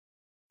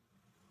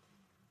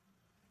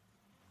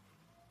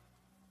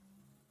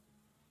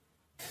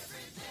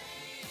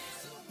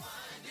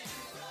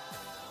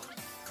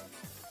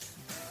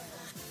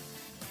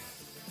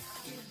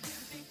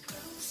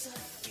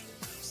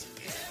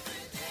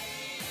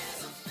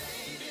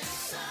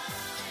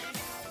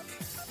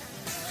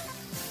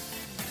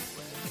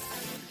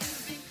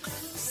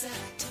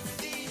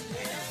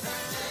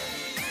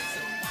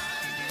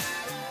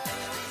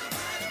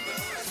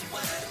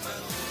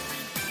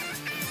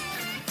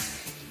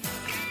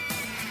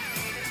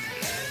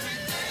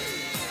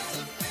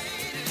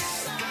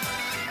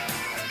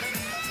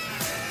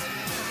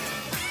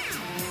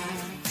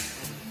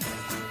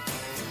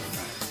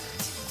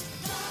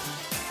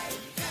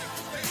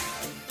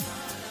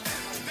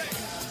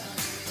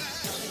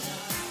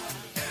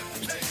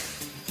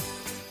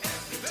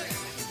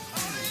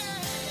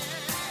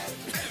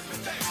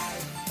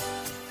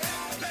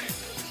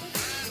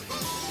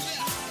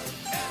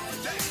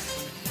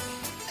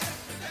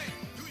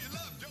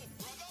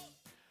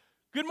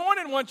Good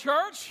morning, One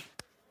Church.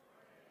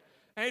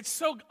 And it's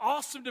so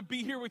awesome to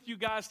be here with you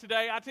guys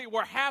today. I tell you,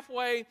 we're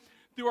halfway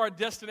through our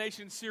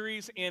Destination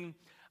series, and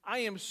I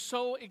am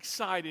so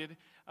excited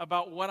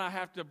about what I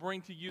have to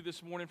bring to you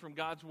this morning from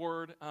God's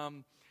Word.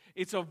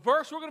 It's a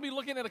verse. We're going to be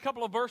looking at a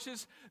couple of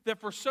verses that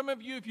for some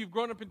of you, if you've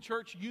grown up in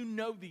church, you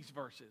know these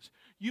verses.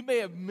 You may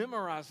have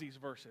memorized these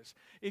verses.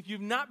 If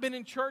you've not been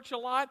in church a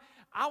lot,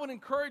 I would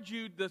encourage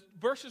you, the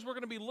verses we're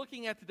going to be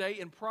looking at today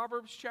in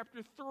Proverbs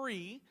chapter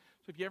 3.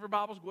 So if you have your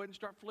Bibles, go ahead and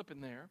start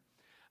flipping there.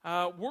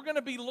 We're going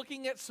to be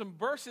looking at some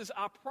verses,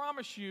 I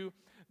promise you,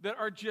 that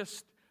are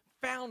just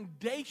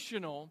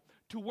foundational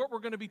to what we're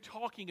going to be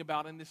talking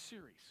about in this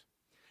series.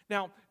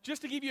 Now,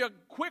 just to give you a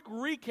quick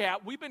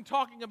recap, we've been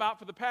talking about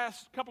for the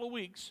past couple of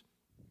weeks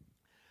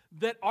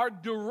that our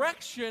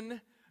direction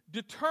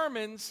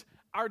determines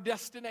our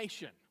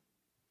destination.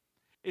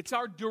 It's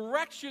our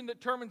direction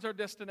that determines our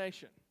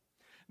destination.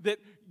 That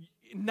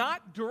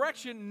not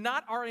direction,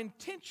 not our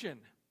intention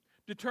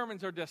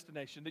determines our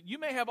destination. That you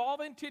may have all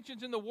the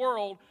intentions in the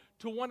world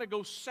to want to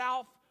go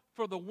south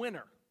for the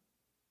winter.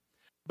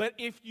 But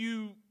if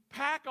you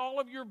pack all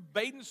of your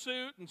bathing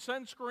suit and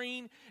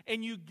sunscreen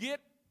and you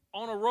get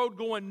on a road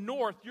going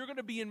north, you're going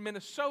to be in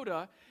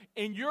Minnesota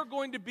and you're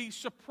going to be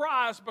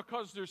surprised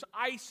because there's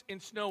ice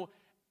and snow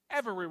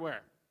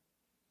everywhere.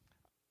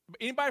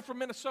 Anybody from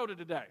Minnesota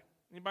today?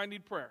 Anybody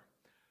need prayer?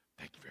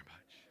 Thank you very much.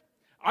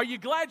 Are you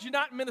glad you're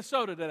not in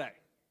Minnesota today?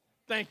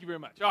 Thank you very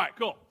much. All right,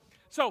 cool.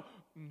 So,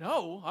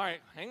 no, all right,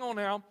 hang on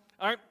now.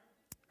 All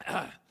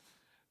right,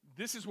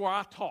 this is where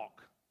I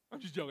talk. I'm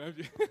just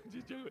joking.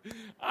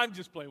 I'm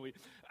just playing with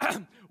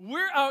you.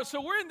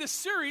 We're in this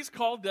series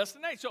called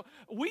Destination. So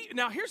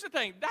now here's the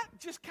thing. That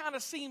just kind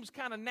of seems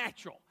kind of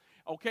natural.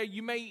 Okay,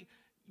 you may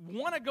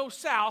want to go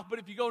south, but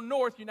if you go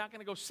north, you're not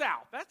going to go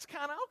south. That's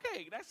kind of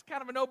okay. That's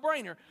kind of a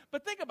no-brainer.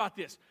 But think about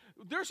this.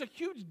 There's a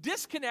huge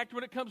disconnect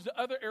when it comes to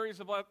other areas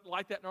of life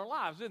like that in our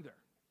lives, isn't there?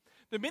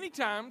 That many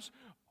times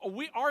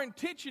our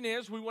intention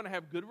is we want to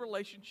have good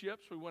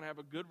relationships. We want to have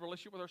a good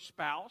relationship with our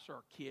spouse or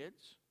our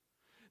kids.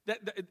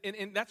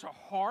 And that's our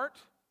heart.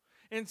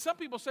 And some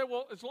people say,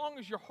 well, as long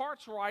as your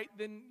heart's right,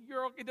 then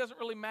it doesn't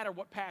really matter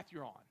what path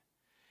you're on.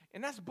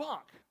 And that's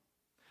bunk.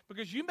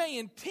 Because you may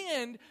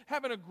intend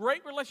having a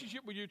great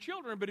relationship with your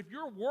children, but if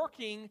you're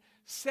working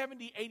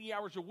 70, 80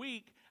 hours a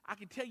week, I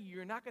can tell you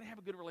you're not going to have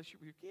a good relationship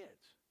with your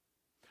kids.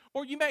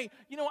 Or you may,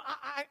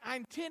 I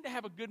intend to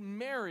have a good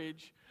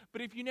marriage,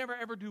 but if you never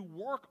ever do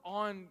work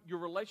on your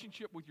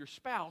relationship with your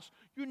spouse,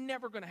 you're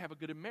never going to have a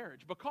good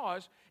marriage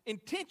because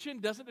intention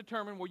doesn't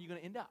determine where you're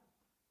going to end up.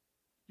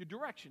 Your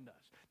direction does.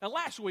 Now,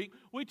 last week,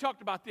 we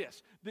talked about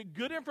this, that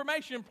good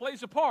information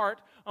plays a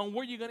part on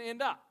where you're going to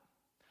end up.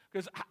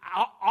 Because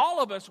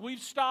all of us, we've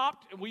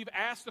stopped and we've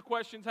asked the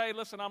questions, hey,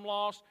 listen, I'm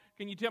lost.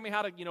 Can you tell me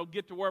how to,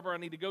 get to wherever I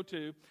need to go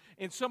to?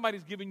 And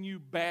somebody's giving you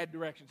bad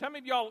directions. How many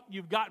of y'all,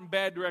 you've gotten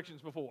bad directions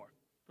before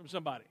from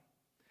somebody?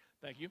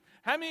 Thank you.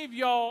 How many of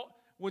y'all,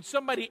 when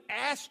somebody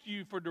asked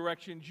you for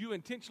directions, you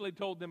intentionally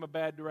told them a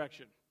bad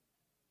direction?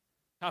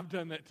 I've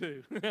done that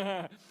too.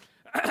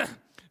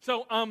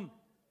 So,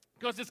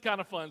 because it's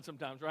kind of fun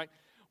sometimes, right?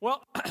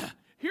 Well,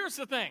 here's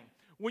the thing.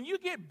 When you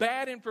get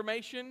bad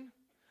information,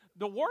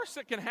 the worst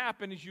that can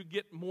happen is you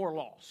get more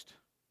lost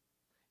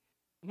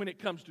when it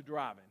comes to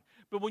driving.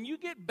 But when you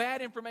get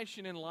bad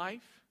information in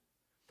life,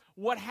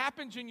 what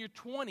happens in your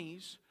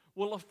 20s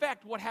will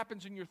affect what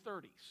happens in your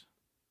 30s.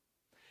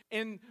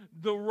 And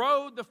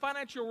the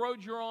financial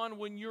road you're on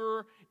when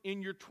you're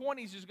in your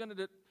 20s is going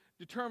to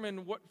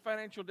determine what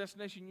financial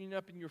destination you end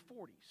up in your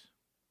 40s.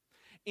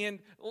 And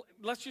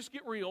let's just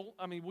get real.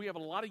 I mean, we have a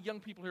lot of young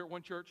people here at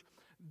One Church.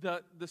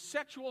 The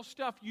sexual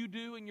stuff you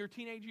do in your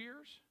teenage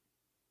years,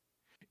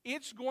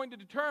 it's going to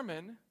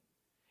determine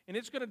and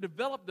it's going to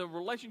develop the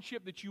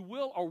relationship that you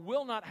will or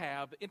will not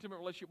have, the intimate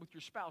relationship with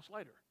your spouse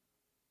later.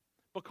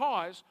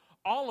 Because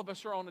all of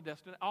us are on a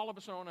destiny, all of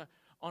us are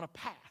on a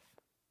path.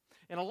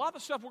 And a lot of the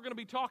stuff we're going to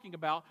be talking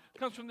about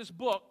comes from this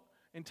book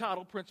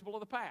entitled Principle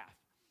of the Path.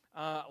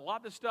 A lot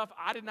of this stuff,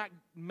 I did not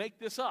make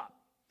this up.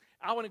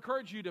 I would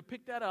encourage you to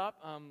pick that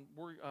up.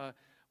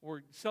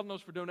 We're selling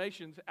those for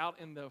donations out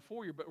in the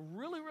foyer, but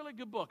really, really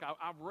good book.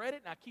 I've read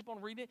it, and I keep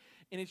on reading it,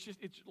 and it's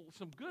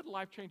some good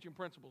life-changing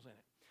principles in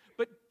it.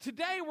 But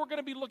today we're going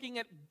to be looking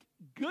at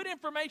good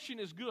information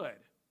is good,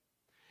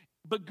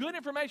 but good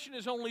information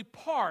is only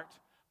part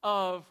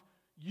of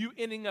you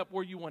ending up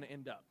where you want to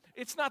end up.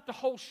 It's not the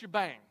whole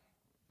shebang,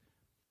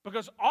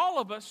 because all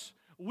of us,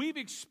 we've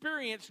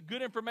experienced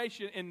good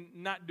information and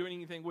not doing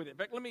anything with it. In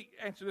fact, let me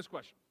ask this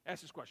question.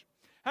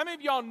 How many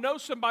of y'all know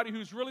somebody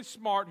who's really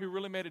smart who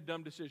really made a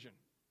dumb decision?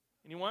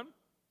 Anyone?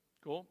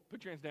 Cool.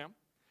 Put your hands down.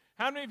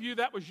 How many of you,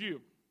 that was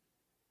you?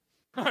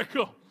 All right,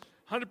 cool.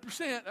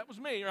 100%, that was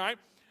me, right?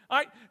 All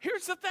right,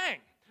 here's the thing.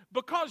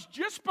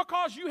 Just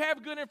because you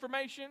have good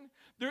information,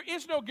 there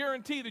is no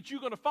guarantee that you're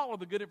going to follow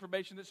the good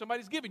information that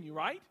somebody's giving you,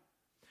 right?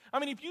 I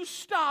mean, if you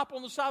stop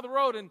on the side of the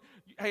road and,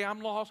 hey,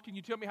 I'm lost, can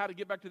you tell me how to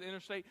get back to the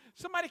interstate?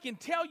 Somebody can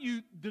tell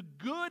you the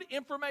good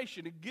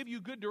information and give you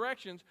good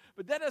directions,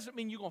 but that doesn't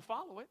mean you're going to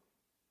follow it.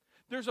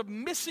 there's a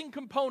missing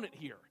component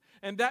here.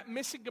 And that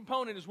missing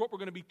component is what we're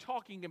going to be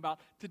talking about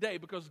today,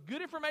 because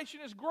good information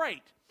is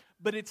great,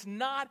 but it's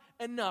not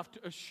enough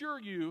to assure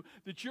you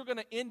that you're going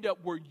to end up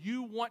where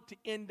you want to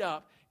end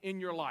up in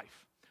your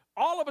life.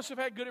 All of us have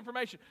had good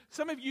information.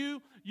 Some of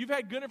you, you've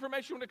had good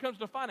information when it comes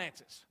to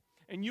finances.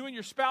 And you and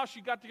your spouse,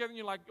 you got together and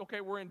you're like,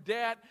 okay, we're in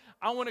debt.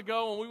 I want to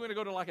go, and we want to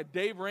go to like a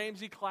Dave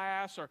Ramsey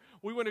class, or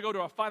we want to go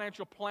to a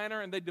financial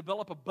planner, and they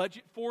develop a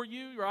budget for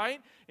you, right?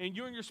 And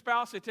you and your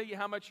spouse, they tell you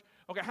how much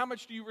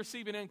do you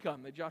receive in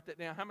income? They jot that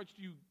down. How much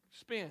do you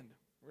spend?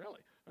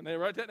 Really? And they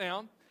write that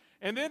down.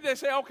 And then they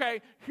say,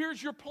 okay,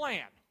 here's your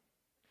plan.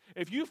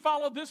 If you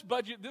follow this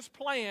budget, this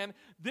plan,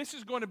 this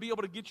is going to be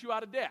able to get you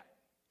out of debt.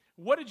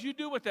 What did you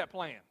do with that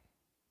plan?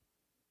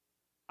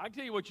 I can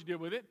tell you what you did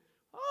with it.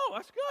 Oh,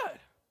 that's good.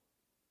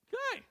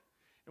 Okay.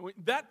 And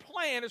that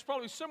plan is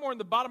probably somewhere in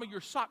the bottom of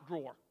your sock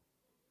drawer,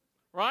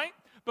 right?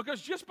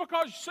 Because just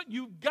because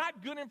you've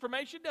got good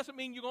information doesn't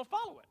mean you're going to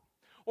follow it.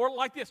 Or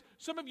like this,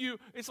 some of you,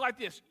 it's like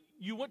this.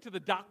 You went to the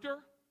doctor,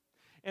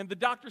 and the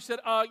doctor said,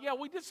 yeah,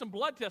 we did some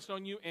blood tests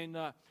on you, and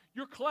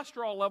your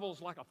cholesterol level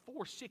is like a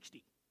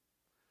 460.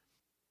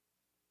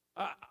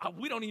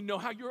 We don't even know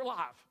how you're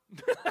alive.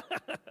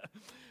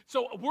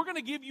 So we're going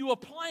to give you a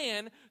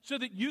plan so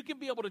that you can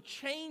be able to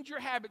change your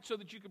habits so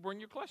that you can bring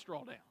your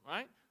cholesterol down,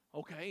 right?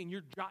 Okay, and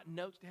you're jotting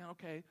notes down.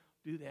 Okay,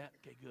 do that.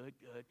 Okay, good.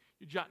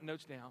 You're jotting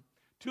notes down.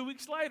 2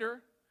 weeks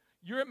later,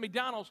 you're at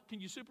McDonald's.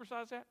 Can you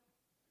supersize that?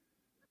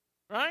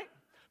 Right?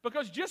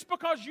 Because just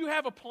because you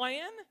have a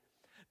plan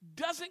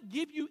doesn't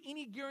give you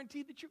any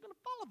guarantee that you're going to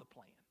follow the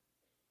plan.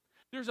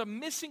 There's a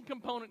missing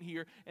component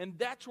here, and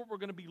that's what we're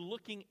going to be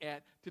looking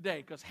at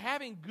today. Because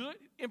having good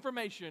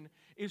information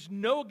is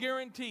no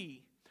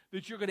guarantee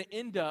that you're going to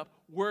end up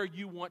where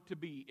you want to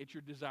be at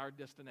your desired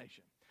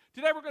destination.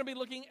 Today we're going to be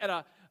looking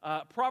at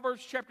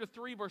Proverbs chapter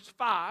 3, verse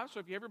 5. So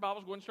if you have your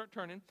Bibles, go ahead and start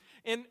turning.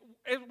 And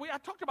I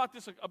talked about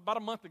this about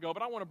a month ago,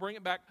 but I want to bring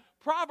it back.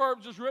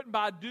 Proverbs was written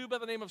by a dude by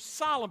the name of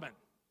Solomon.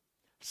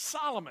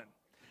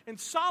 And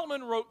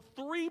Solomon wrote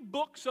 3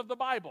 books of the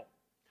Bible.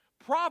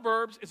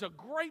 Proverbs is a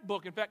great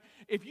book. In fact,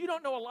 if you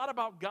don't know a lot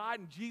about God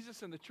and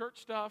Jesus and the church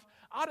stuff,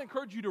 I'd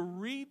encourage you to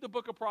read the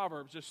book of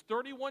Proverbs. There's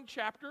 31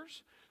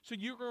 chapters, so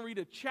you're going to read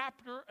a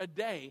chapter a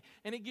day,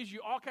 and it gives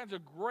you all kinds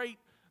of great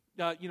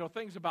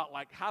things about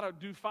like how to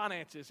do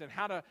finances and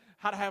how to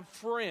have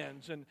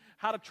friends and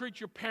how to treat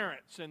your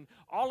parents and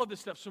all of this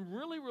stuff. Some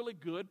really, really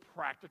good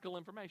practical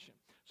information.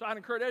 So I'd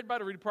encourage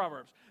everybody to read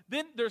Proverbs.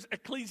 Then there's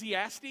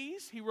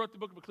Ecclesiastes. He wrote the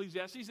book of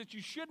Ecclesiastes that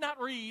you should not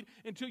read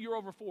until you're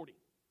over 40.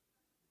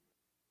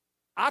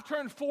 I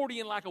turned 40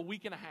 in like a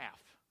week and a half.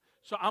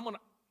 So I'm going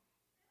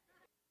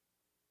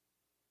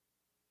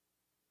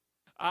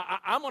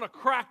to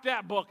crack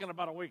that book in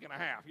about a week and a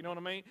half. You know what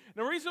I mean? And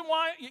the reason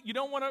why you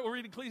don't want to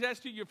read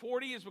Ecclesiastes till you're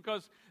 40 is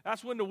because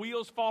that's when the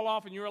wheels fall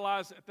off and you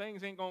realize that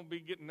things ain't going to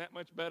be getting that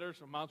much better,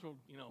 so might as well,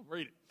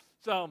 read it.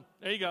 So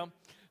there you go.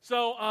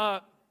 So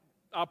I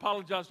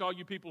apologize to all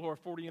you people who are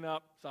 40 and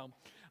up. So,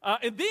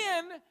 and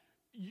then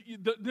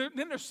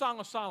there's Song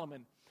of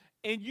Solomon.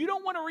 And you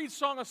don't want to read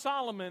Song of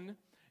Solomon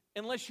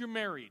unless you're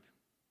married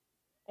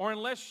or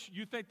unless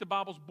you think the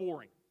Bible's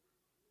boring.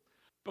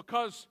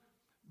 Because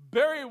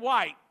Barry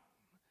White,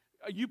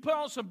 you put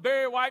on some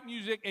Barry White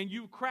music and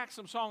you crack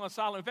some Song of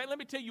Solomon. In fact, let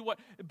me tell you what,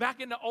 back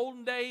in the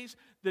olden days,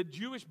 the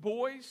Jewish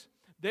boys,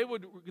 they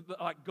would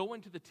like go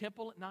into the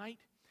temple at night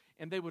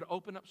and they would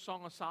open up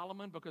Song of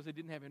Solomon because they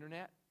didn't have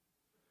internet.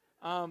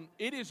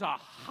 It is a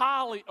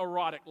highly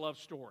erotic love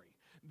story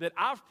that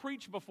I've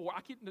preached before.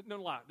 No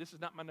lie, this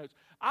is not my notes.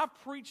 I've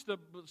preached the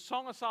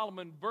Song of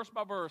Solomon verse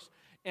by verse,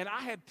 and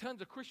I had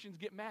tons of Christians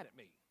get mad at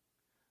me.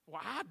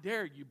 Well, how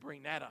dare you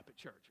bring that up at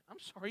church? I'm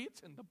sorry, it's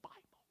in the Bible.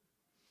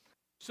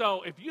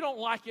 So if you don't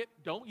like it,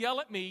 don't yell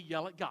at me,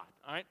 yell at God,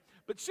 all right?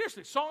 But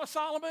seriously, Song of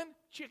Solomon,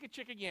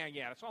 chicka,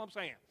 yeah, that's all I'm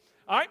saying.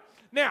 All right?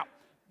 Now,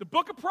 the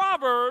book of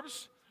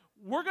Proverbs,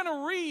 we're going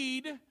to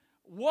read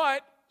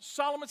what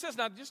Solomon says.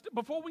 Now, just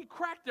before we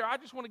crack there, I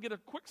just want to get a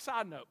quick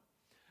side note.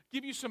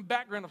 Give you some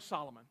background of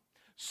Solomon.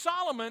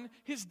 Solomon,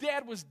 his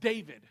dad was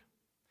David.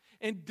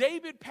 And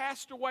David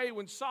passed away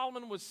when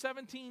Solomon was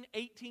 17,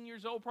 18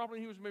 years old. Probably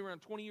he was maybe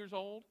around 20 years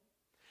old.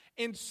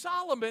 And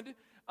Solomon,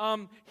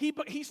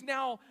 he's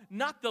now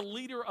not the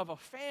leader of a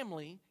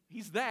family.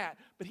 He's that.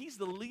 But he's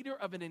the leader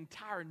of an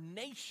entire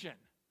nation.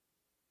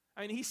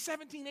 I mean, he's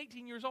 17,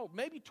 18 years old.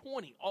 Maybe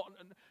 20.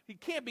 He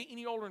can't be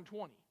any older than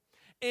 20.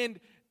 And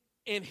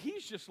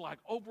he's just like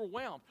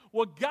overwhelmed.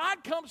 Well,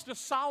 God comes to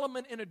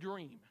Solomon in a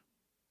dream.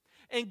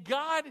 And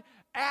God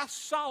asks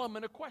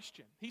Solomon a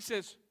question. He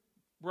says,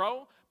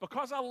 bro,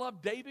 because I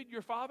love David,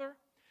 your father,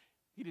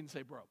 he didn't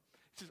say bro.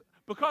 He says,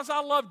 because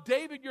I love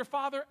David, your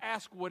father,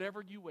 ask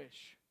whatever you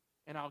wish,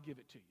 and I'll give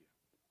it to you.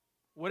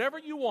 Whatever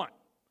you want,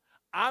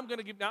 I'm going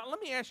to give. Now, let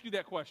me ask you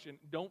that question.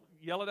 Don't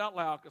yell it out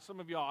loud, because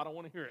some of y'all, I don't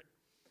want to hear it.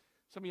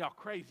 Some of y'all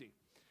crazy.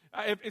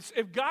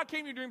 If God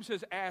came to your dream and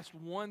says, ask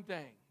one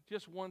thing,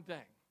 just one thing,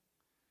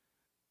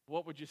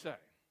 what would you say?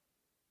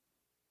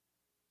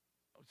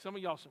 Some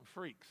of y'all some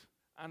freaks.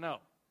 I know.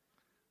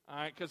 All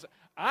right, because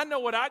I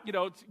know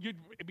you'd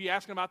be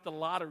asking about the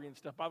lottery and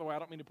stuff. By the way, I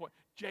don't mean to point.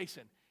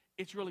 Jason,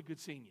 it's really good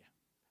seeing you.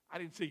 I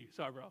didn't see you.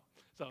 Sorry, bro.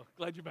 So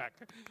glad you're back.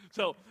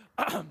 So,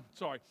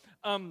 sorry.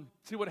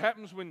 See what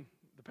happens when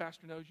the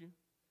pastor knows you?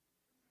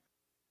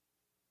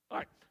 All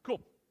right,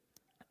 cool.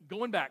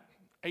 Going back,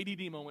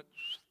 ADD moment.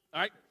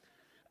 All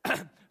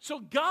right. So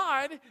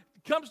God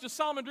comes to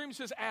Solomon in a dream and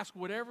says, ask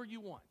whatever you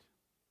want,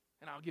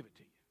 and I'll give it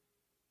to you.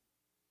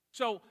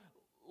 So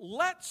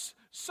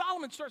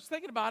Solomon starts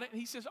thinking about it, and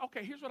he says,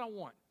 okay, here's what I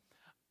want.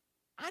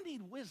 I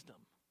need wisdom.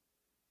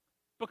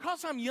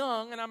 Because I'm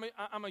young and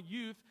I'm a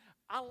youth,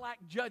 I lack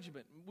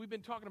judgment. We've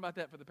been talking about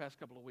that for the past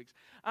couple of weeks.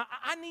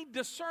 I need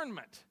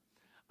discernment.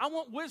 I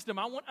want wisdom.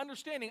 I want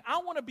understanding. I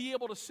want to be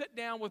able to sit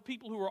down with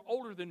people who are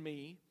older than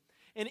me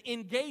and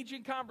engage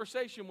in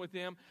conversation with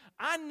them.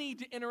 I need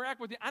to interact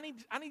with them.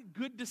 I need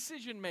good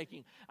decision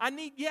making. I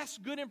need, yes,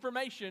 good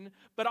information,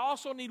 but I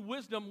also need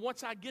wisdom.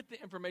 Once I get the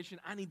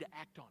information, I need to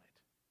act on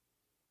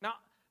it. Now,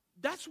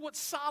 that's what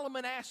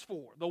Solomon asked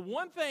for. The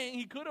one thing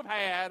he could have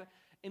had,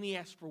 and he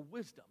asked for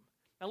wisdom.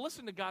 Now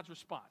listen to God's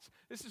response.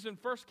 This is in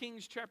 1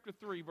 Kings chapter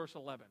 3, verse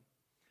 11.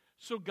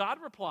 So God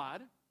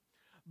replied,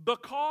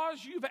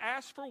 because you've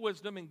asked for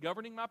wisdom in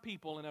governing my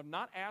people and have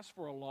not asked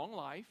for a long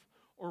life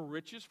or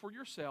riches for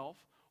yourself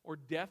or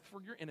death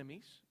for your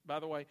enemies.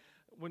 By the way,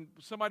 when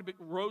somebody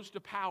rose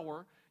to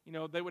power,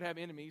 they would have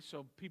enemies,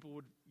 so people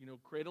would,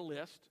 create a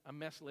list, a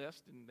mess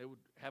list, and they would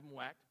have them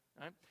whacked.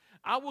 Right?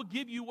 I will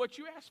give you what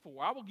you asked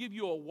for. I will give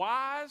you a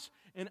wise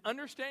and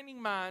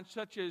understanding mind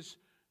such as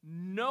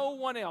no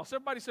one else.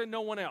 Everybody say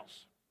no one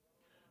else.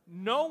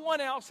 No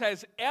one else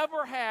has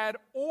ever had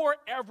or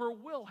ever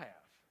will have.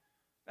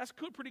 That's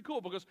pretty cool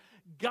because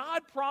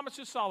God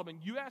promises Solomon,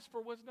 you ask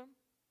for wisdom,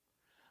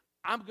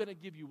 I'm going to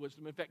give you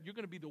wisdom. In fact, you're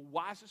going to be the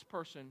wisest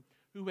person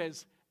who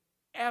has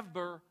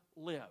ever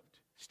lived.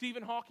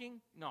 Stephen Hawking?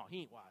 No,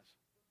 he ain't wise.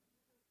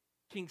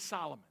 King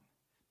Solomon,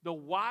 the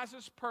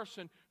wisest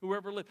person who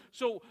ever lived.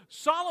 So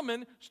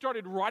Solomon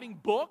started writing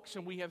books,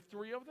 and we have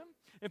 3 of them.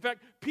 In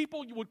fact,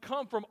 people would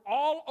come from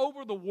all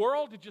over the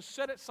world to just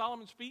sit at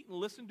Solomon's feet and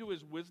listen to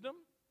his wisdom.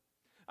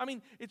 I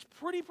mean, it's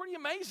pretty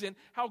amazing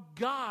how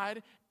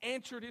God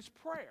answered his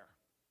prayer.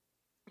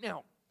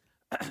 Now,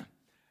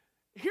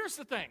 here's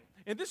the thing,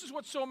 and this is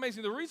what's so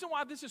amazing. The reason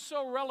why this is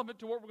so relevant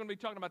to what we're going to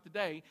be talking about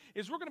today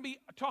is we're going to be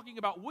talking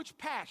about which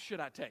path should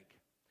I take.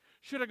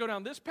 Should I go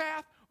down this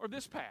path or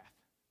this path?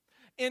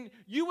 And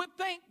you would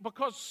think,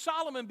 because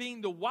Solomon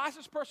being the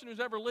wisest person who's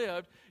ever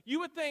lived, you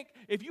would think,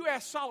 if you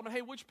ask Solomon,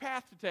 hey, which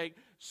path to take,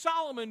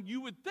 Solomon,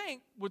 you would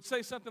think, would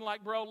say something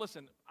like, bro,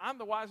 listen, I'm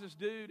the wisest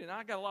dude, and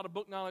I got a lot of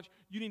book knowledge,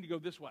 you need to go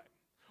this way.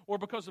 Or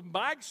because of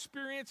my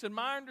experience and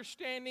my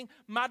understanding,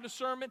 my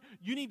discernment,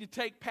 you need to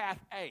take path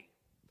A.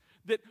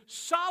 That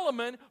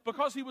Solomon,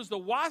 because he was the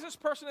wisest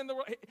person in the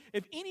world,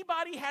 if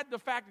anybody had the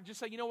fact to just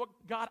say, you know what,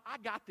 God, I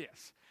got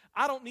this.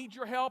 I don't need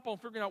your help on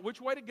figuring out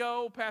which way to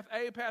go, path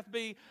A, path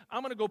B.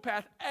 I'm going to go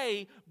path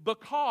A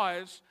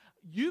because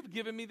you've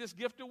given me this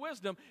gift of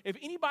wisdom. If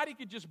anybody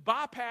could just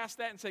bypass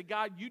that and say,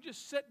 God, you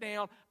just sit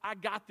down, I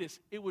got this,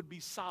 it would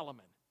be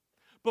Solomon.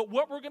 But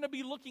what we're going to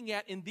be looking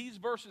at in these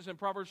verses in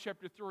Proverbs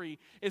chapter 3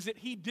 is that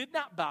he did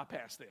not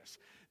bypass this.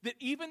 That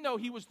even though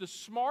he was the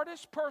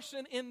smartest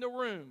person in the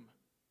room,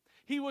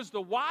 he was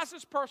the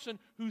wisest person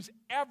who's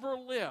ever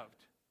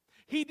lived,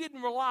 he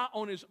didn't rely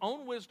on his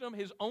own wisdom,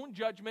 his own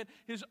judgment,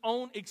 his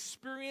own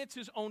experience,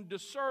 his own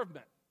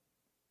discernment.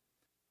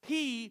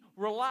 He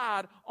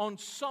relied on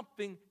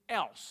something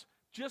else,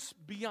 just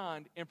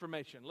beyond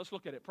information. Let's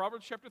look at it.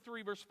 Proverbs chapter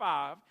 3, verse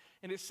 5,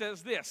 and it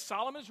says this.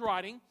 Solomon's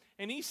writing,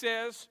 and he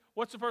says,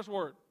 what's the first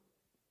word?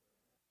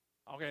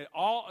 Okay,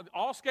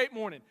 all skate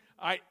morning.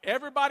 All right,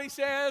 everybody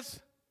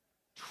says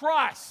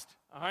trust.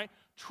 All right,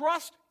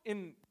 trust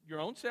in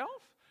your own self.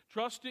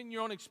 Trust in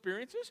your own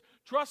experiences.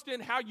 Trust in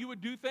how you would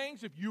do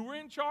things if you were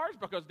in charge,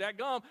 because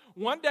dadgum,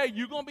 one day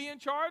you're going to be in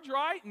charge,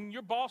 right? And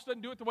your boss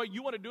doesn't do it the way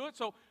you want to do it.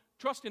 So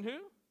trust in who?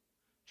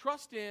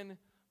 Trust in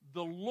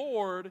the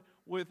Lord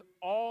with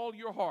all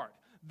your heart.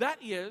 That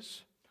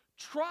is,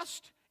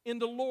 trust in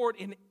the Lord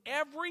in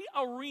every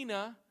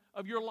arena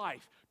of your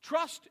life.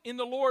 Trust in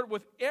the Lord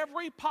with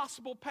every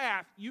possible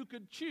path you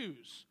could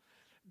choose.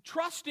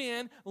 Trust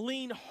in,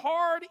 lean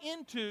hard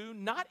into,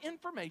 not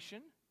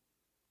information,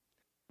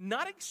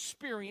 not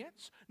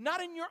experience,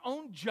 not in your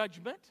own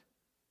judgment,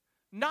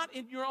 not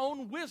in your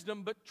own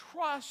wisdom, but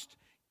trust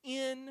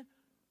in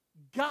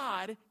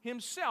God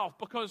himself,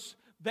 because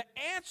the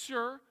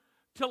answer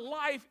to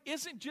life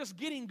isn't just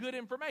getting good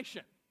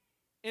information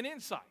and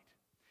insight.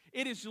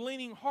 It is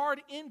leaning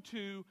hard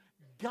into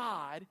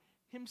God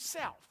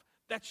himself.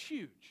 That's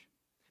huge.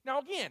 Now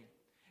again,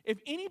 if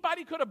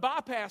anybody could have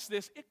bypassed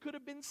this, it could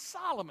have been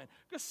Solomon,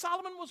 because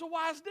Solomon was a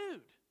wise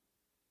dude.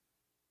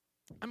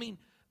 I mean,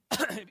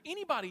 if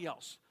anybody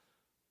else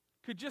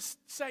could just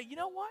say, you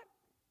know what,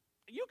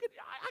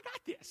 I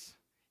got this,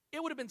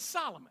 it would have been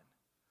Solomon.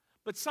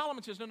 But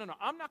Solomon says, no,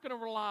 I'm not going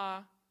to rely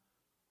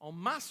on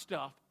my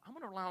stuff. I'm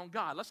going to rely on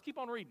God. Let's keep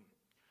on reading.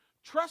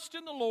 Trust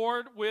in the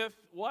Lord with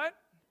what?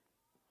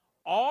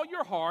 All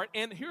your heart.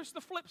 And here's the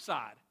flip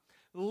side.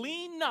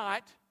 Lean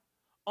not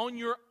on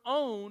your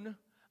own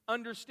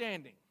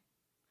understanding.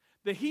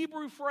 The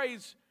Hebrew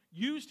phrase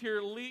used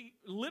here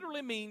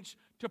literally means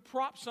to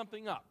prop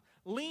something up.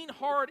 Lean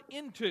hard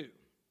into.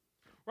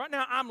 Right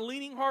now, I'm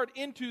leaning hard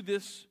into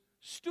this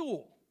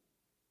stool.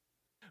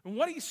 And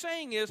what he's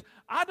saying is,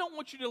 I don't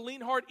want you to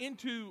lean hard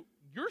into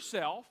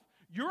yourself,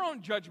 your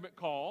own judgment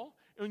call,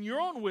 and your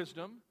own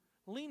wisdom.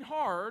 Lean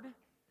hard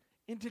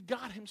into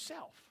God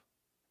himself.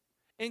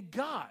 And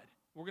God,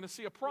 we're going to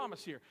see a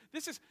promise here.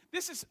 This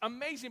is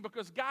amazing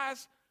because,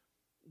 guys,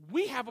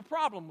 we have a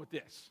problem with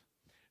this.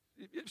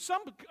 If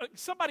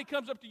somebody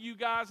comes up to you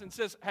guys and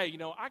says, hey,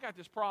 I got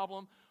this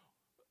problem.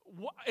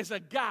 As a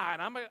guy,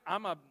 and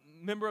I'm a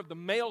member of the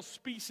male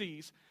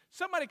species,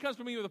 somebody comes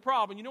to me with a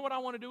problem, you know what I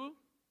want to do?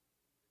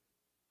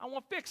 I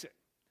want to fix it.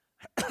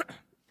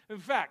 In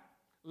fact,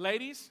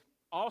 ladies,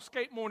 all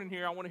skate morning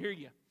here, I want to hear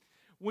you.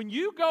 When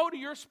you go to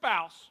your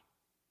spouse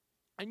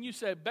and you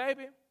say,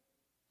 baby,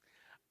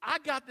 I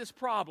got this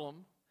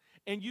problem,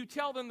 and you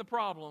tell them the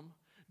problem,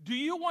 do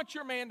you want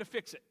your man to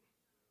fix it?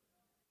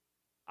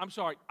 I'm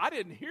sorry, I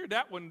didn't hear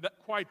that one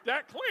quite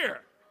that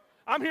clear.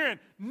 I'm hearing,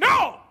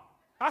 no!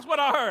 That's what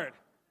I heard.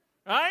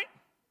 Right?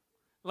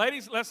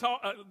 Ladies,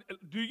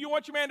 do you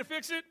want your man to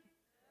fix it?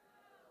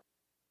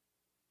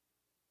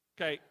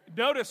 Okay,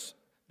 notice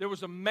there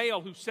was a male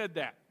who said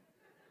that.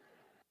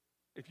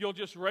 If you'll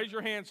just raise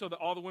your hand so that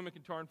all the women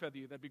can tar and feather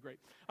you, that'd be great.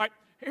 All right,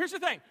 here's the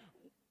thing.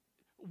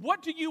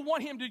 What do you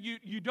want him to do?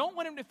 You don't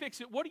want him to fix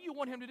it. What do you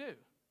want him to do?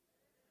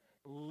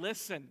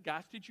 Listen.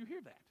 Guys, did you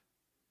hear that?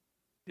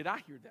 Did I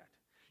hear that?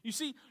 You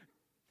see,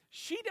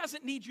 she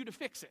doesn't need you to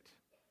fix it.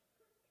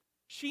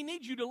 She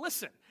needs you to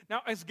listen.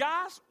 Now, as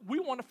guys, we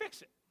want to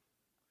fix it.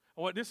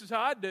 Well, this is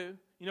how I do.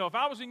 If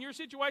I was in your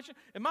situation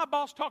and my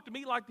boss talked to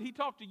me like he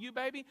talked to you,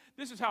 baby,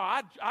 this is how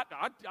I'd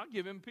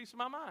give him a piece of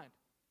my mind.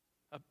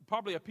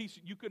 Probably a piece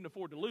you couldn't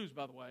afford to lose,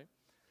 by the way.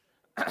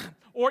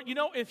 Or,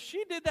 if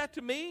she did that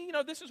to me,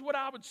 this is what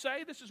I would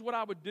say, this is what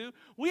I would do.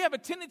 We have a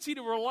tendency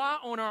to rely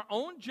on our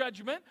own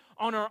judgment,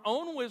 on our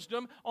own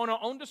wisdom, on our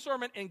own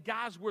discernment, and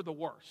guys, we're the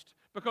worst.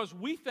 Because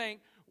we think,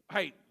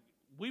 hey,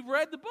 we've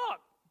read the book.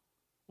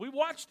 We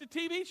watched the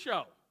TV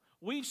show.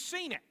 We've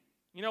seen it.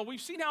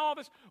 We've seen how all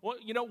this,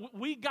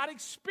 we got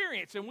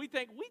experience, and we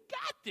think, we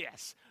got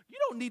this. You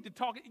don't need to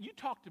talk, you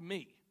talk to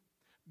me.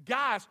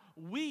 Guys,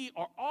 we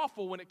are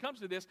awful when it comes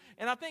to this,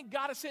 and I think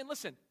God is saying,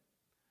 listen,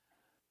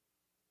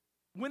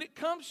 when it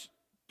comes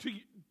to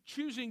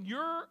choosing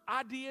your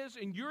ideas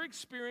and your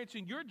experience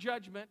and your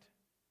judgment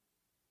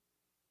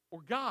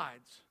or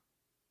God's,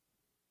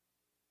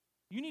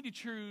 you need to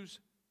choose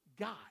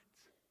God's.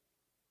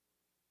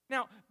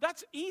 Now,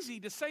 that's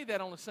easy to say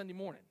that on a Sunday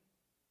morning.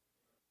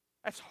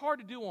 That's hard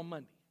to do on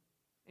Monday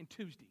and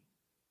Tuesday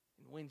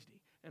and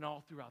Wednesday and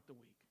all throughout the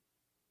week.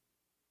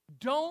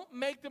 Don't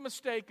make the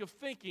mistake of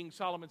thinking,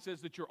 Solomon says,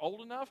 that you're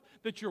old enough,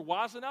 that you're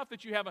wise enough,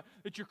 that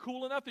you're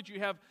cool enough, that you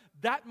have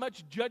that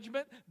much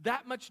judgment,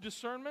 that much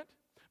discernment.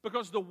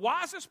 Because the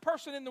wisest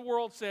person in the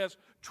world says,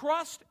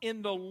 trust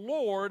in the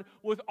Lord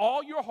with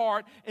all your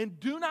heart and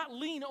do not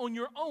lean on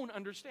your own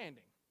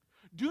understanding.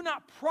 Do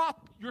not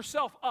prop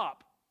yourself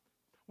up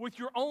with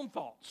your own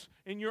thoughts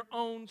and your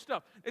own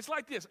stuff. It's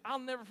like this. I'll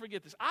never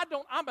forget this. I'm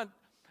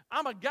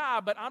a guy,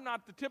 but I'm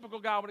not the typical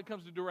guy when it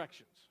comes to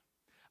directions.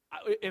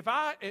 If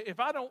I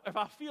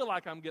feel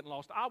like I'm getting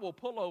lost, I will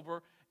pull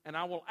over and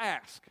I will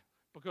ask,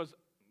 because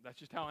that's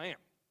just how I am.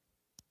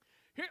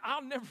 Here,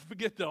 I'll never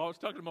forget though. I was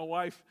talking to my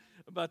wife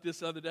about this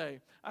the other day.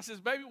 I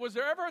says, "Baby, was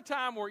there ever a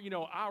time where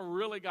I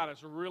really got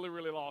us really,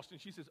 really lost?" And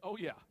she says, "Oh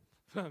yeah."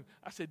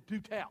 I said, "Do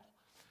tell."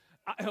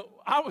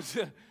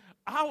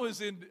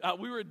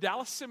 We were at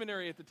Dallas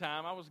Seminary at the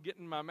time. I was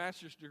getting my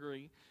master's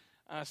degree,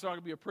 so I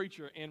could be a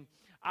preacher. And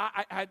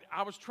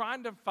I was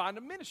trying to find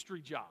a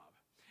ministry job.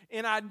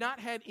 And I had not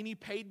had any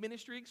paid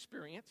ministry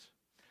experience.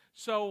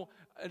 So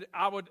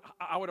I would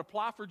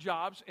apply for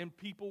jobs, and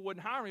people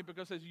wouldn't hire me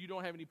because they said, you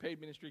don't have any paid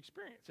ministry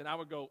experience. And I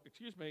would go,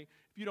 excuse me,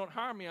 if you don't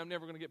hire me, I'm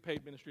never going to get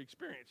paid ministry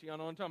experience. You know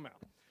what I'm talking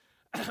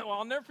about? Well,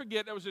 I'll never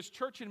forget, there was this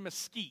church in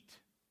Mesquite.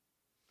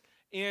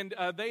 And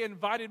they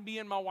invited me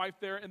and my wife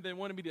there, and they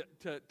wanted me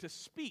to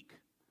speak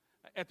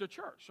at their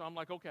church. So I'm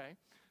like, okay.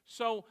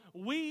 So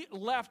we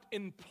left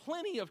in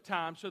plenty of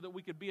time so that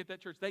we could be at that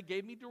church. They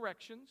gave me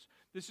directions.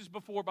 This is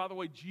before, by the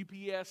way,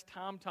 GPS,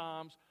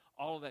 TomToms,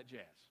 all of that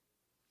jazz.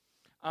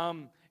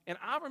 And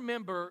I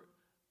remember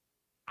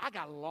I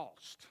got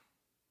lost.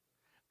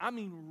 I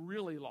mean,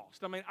 really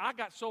lost. I mean, I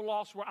got so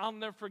lost where I'll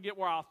never forget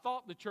where I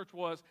thought the church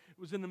was.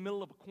 It was in the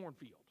middle of a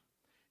cornfield.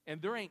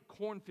 And there ain't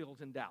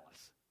cornfields in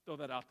Dallas. Throw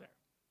that out there.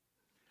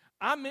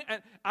 I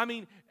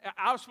mean,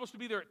 I was supposed to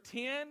be there at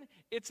 10.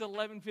 It's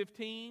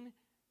 11:15, and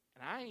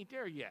I ain't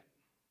there yet.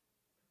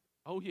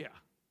 Oh, yeah.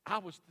 I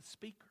was the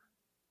speaker.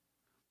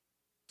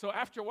 So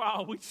after a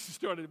while, we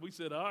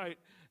said, all right,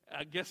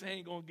 I guess I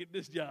ain't going to get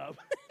this job.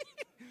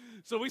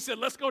 So we said,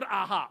 let's go to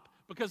IHOP,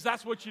 because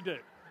that's what you do.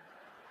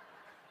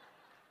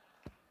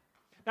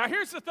 Now,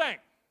 here's the thing.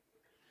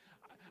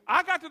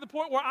 I got to the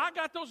point where I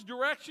got those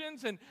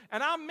directions, and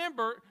I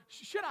remember,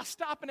 should I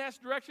stop and ask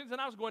directions?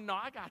 And I was going, no,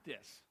 I got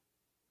this.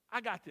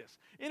 I got this.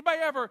 Anybody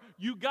ever,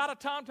 you got a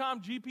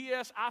TomTom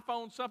GPS,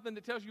 iPhone, something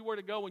that tells you where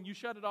to go and you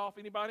shut it off?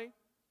 Anybody?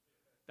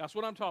 That's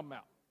what I'm talking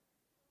about.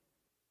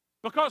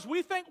 Because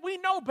we think we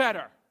know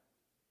better.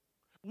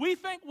 We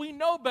think we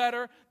know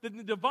better than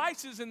the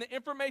devices and the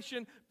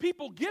information.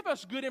 People give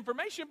us good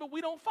information, but we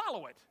don't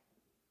follow it.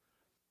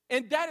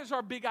 And that is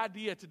our big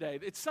idea today.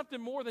 It's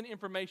something more than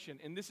information,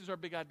 and this is our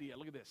big idea.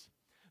 Look at this.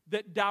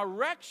 That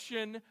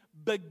direction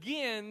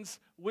begins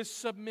with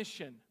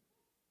submission.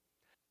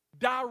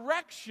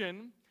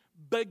 Direction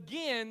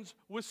begins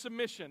with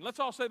submission. Let's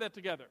all say that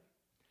together.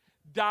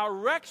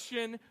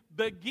 Direction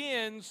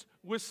begins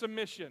with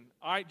submission.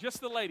 All right,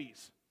 just the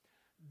ladies.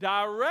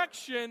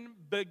 Direction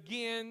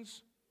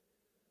begins.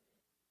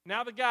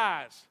 Now the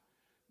guys.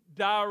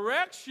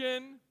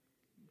 Direction.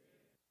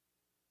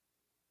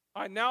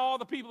 All right, now all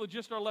the people that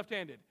just are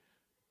left-handed.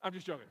 I'm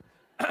just joking.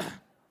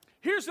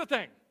 Here's the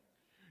thing.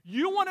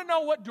 You want to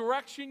know what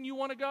direction you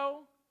want to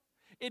go?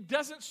 It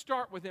doesn't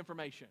start with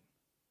information.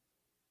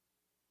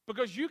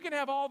 Because you can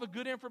have all the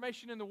good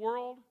information in the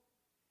world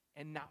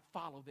and not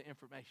follow the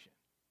information.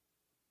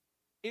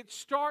 It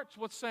starts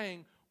with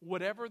saying,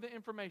 whatever the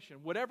information,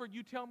 whatever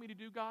you tell me to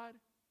do, God,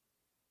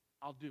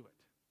 I'll do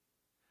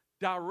it.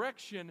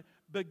 Direction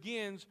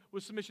begins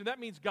with submission. That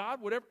means, God,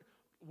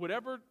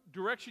 whatever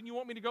direction you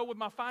want me to go with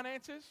my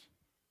finances,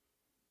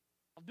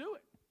 I'll do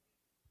it.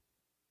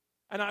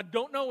 And I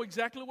don't know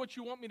exactly what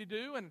you want me to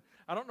do, and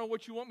I don't know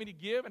what you want me to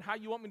give and how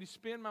you want me to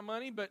spend my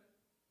money, but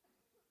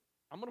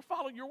I'm going to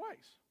follow your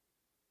ways.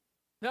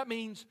 That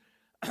means,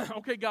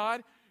 okay,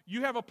 God,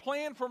 you have a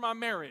plan for my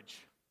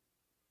marriage,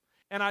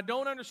 and I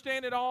don't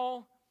understand it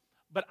all,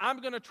 but I'm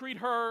going to treat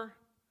her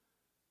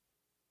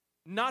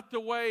not the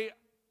way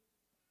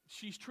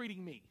she's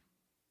treating me,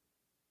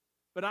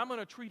 but I'm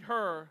going to treat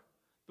her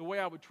the way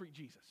I would treat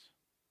Jesus.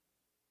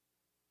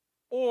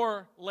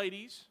 Or,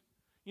 ladies,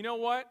 you know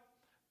what?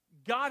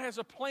 God has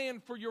a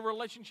plan for your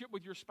relationship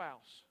with your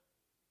spouse.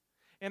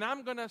 And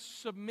I'm going to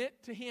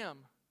submit to him,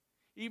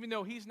 even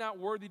though he's not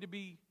worthy to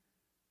be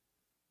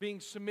being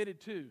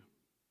submitted to,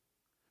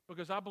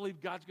 because I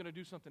believe God's going to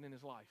do something in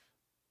his life.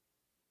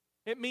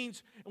 It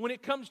means when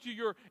it comes to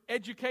your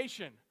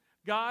education,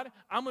 God,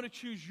 I'm going to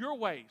choose your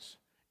ways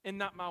and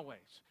not my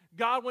ways.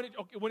 God,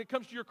 when it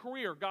comes to your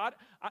career, God,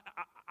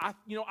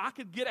 I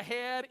could get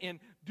ahead and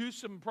do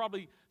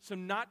probably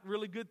some not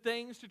really good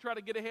things to try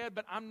to get ahead,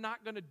 but I'm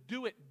not going to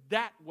do it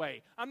that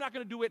way. I'm not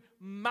going to do it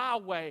my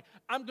way.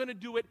 I'm going to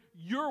do it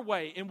your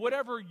way. And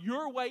whatever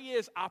your way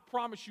is, I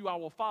promise you I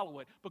will follow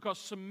it, because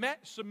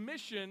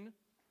submission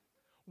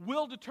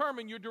will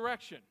determine your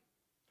direction.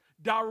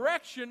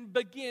 Direction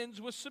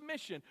begins with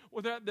submission,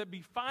 whether that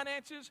be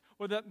finances,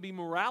 whether that be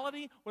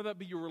morality, whether that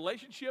be your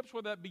relationships,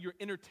 whether that be your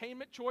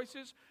entertainment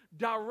choices.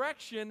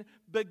 Direction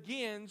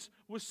begins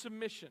with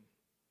submission.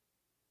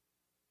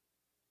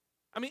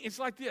 I mean, it's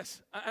like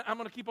this. I'm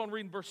going to keep on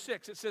reading verse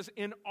 6. It says,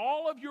 in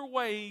all of your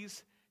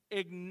ways,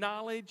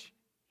 acknowledge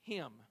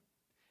him,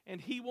 and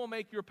he will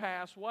make your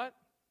paths what?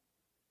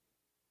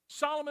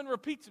 Solomon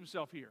repeats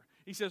himself here.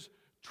 He says,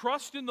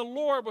 trust in the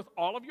Lord with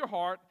all of your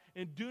heart,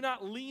 and do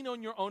not lean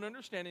on your own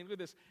understanding. Look at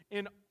this.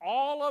 In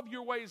all of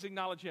your ways,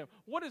 acknowledge him.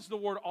 What does the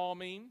word all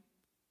mean?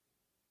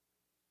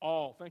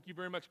 All. Thank you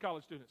very much,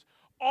 college students.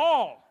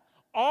 All.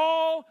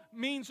 All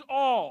means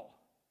all.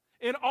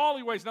 In all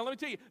your ways. Now, let me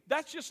tell you,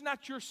 that's just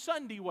not your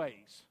Sunday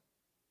ways.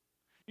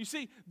 You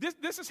see,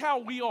 this is how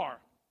we are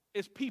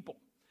as people.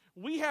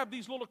 We have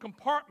these little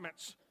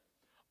compartments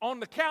on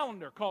the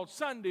calendar called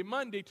Sunday,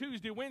 Monday,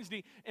 Tuesday,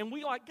 Wednesday, and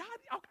we like,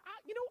 God,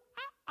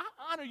 I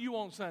honor you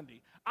on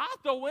Sunday. I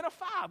throw in a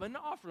 5 in the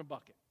offering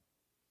bucket,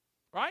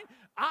 right?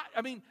 I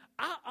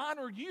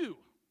honor you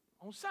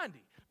on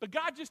Sunday. But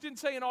God just didn't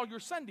say in all your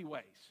Sunday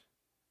ways.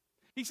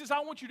 He says, I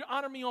want you to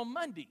honor me on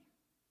Monday.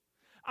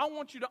 I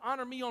want you to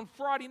honor me on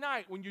Friday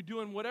night when you're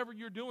doing whatever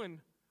you're doing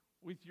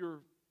with your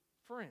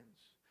friends.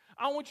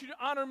 I want you to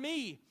honor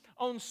me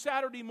on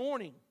Saturday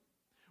morning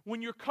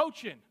when you're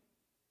coaching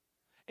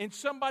and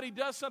somebody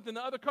does something,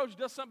 the other coach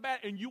does something bad,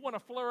 and you want to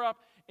flare up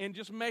and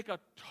just make a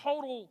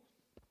total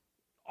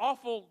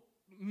awful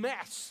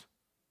mess.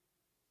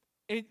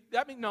 And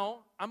that means,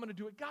 no, I'm going to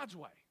do it God's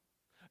way.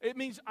 It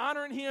means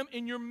honoring him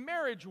in your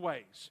marriage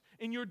ways,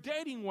 in your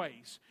dating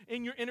ways,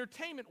 in your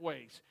entertainment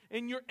ways,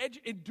 in your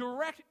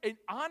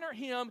honor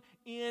him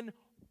in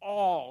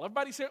all.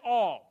 Everybody say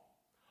all.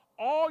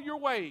 All your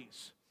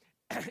ways.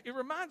 It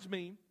reminds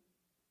me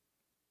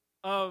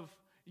of,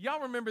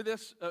 y'all remember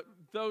this,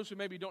 those who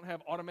maybe don't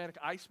have automatic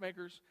ice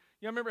makers.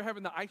 Y'all remember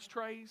having the ice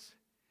trays?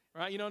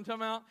 Right, you know what I'm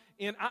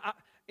talking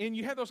about? And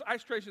you have those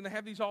ice trays, and they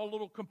have these all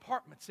little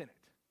compartments in it.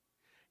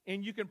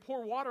 And you can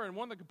pour water in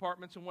one of the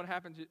compartments, and what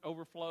happens, it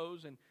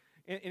overflows. And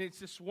it's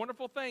this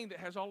wonderful thing that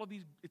has all of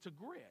these, it's a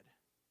grid.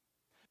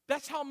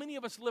 That's how many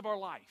of us live our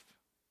life.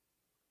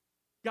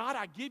 God,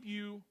 I give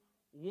you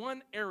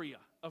one area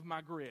of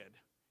my grid.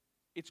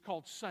 It's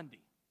called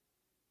Sunday.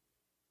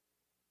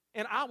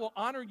 And I will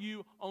honor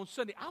you on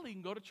Sunday. I'll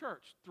even go to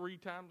church 3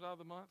 times out of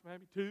the month,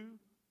 maybe 2.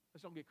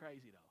 Let's don't get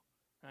crazy,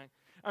 though. Right?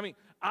 I mean,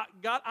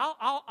 God,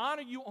 I'll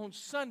honor you on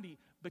Sunday,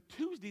 but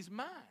Tuesday's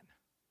mine.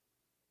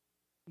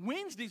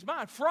 Wednesday's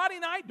mine. Friday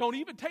night, don't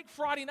even take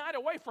Friday night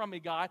away from me,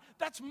 God.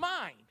 That's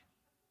mine.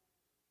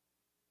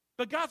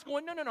 But God's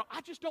going, no,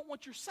 I just don't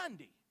want your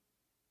Sunday.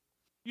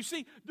 You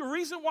see, the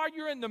reason why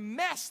you're in the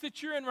mess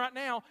that you're in right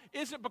now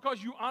isn't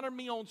because you honor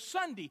me on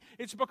Sunday.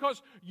 It's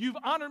because you've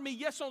honored me,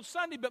 yes, on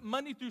Sunday, but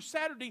Monday through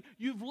Saturday,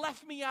 you've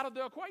left me out of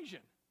the equation.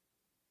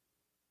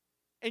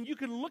 And you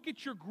can look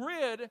at your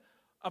grid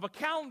of a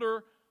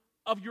calendar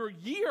of your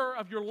year,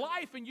 of your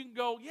life, and you can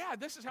go, yeah,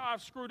 this is how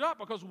I've screwed up,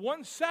 because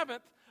 1/7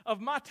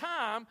 of my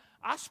time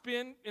I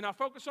spend and I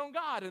focus on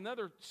God.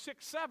 Another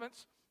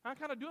 6/7 I'm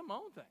kind of doing my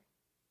own thing.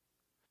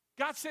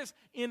 God says,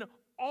 in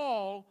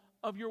all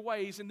of your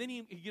ways, and then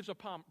he gives a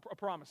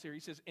promise here. He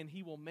says, and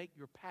he will make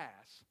your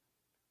paths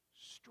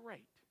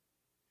straight.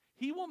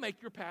 He will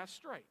make your paths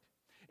straight.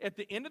 At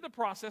the end of the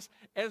process,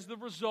 as the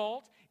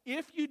result,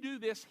 if you do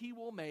this, he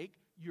will make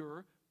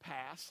your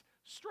paths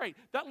straight.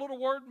 That little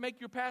word,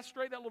 make your path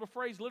straight, that little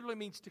phrase literally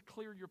means to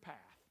clear your path.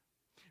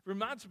 It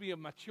reminds me of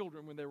my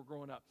children when they were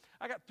growing up.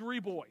 I got 3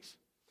 boys.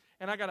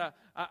 And I got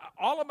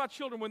all of my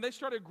children, when they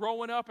started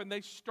growing up and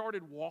they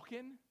started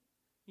walking,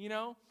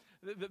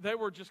 they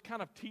were just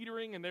kind of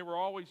teetering and they were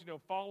always,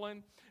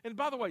 falling. And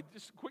by the way,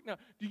 just a quick note,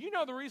 do you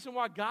know the reason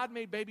why God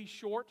made babies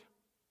short?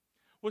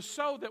 Was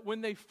so that when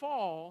they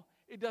fall,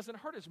 it doesn't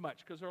hurt as much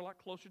because they're a lot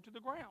closer to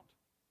the ground,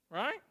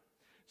 right?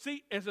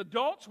 See, as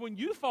adults, when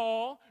you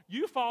fall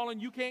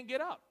and you can't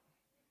get up,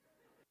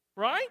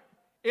 right?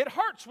 It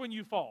hurts when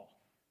you fall.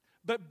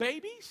 But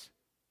babies,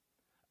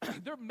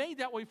 they're made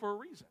that way for a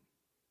reason.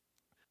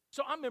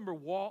 So I remember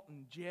Walt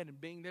and Jed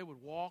and Bing, they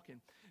would walk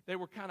and they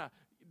were kind of,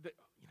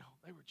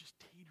 they were just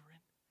teetering.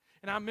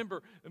 And I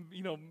remember,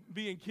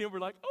 me and Kim were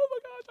like, oh my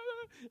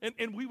gosh.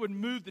 And we would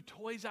move the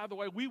toys out of the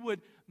way. We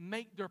would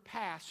make their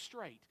path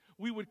straight.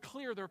 We would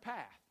clear their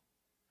path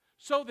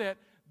so that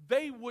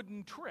they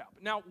wouldn't trip.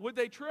 Now, would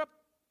they trip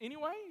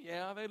anyway?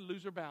 Yeah, they'd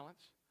lose their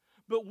balance.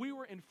 But we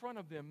were in front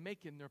of them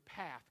making their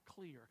path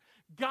clear.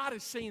 God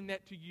is saying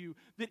that to you,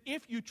 that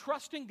if you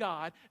trust in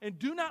God and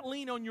do not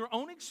lean on your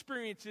own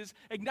experiences,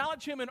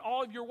 acknowledge Him in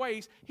all of your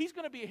ways, He's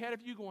going to be ahead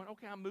of you going,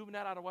 okay, I'm moving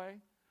that out of the way.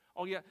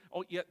 Oh, yeah,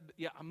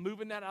 I'm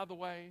moving that out of the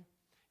way.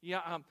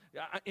 Yeah,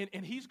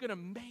 and He's going to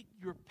make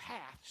your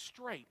path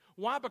straight.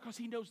 Why? Because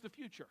He knows the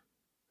future.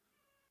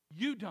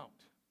 You don't.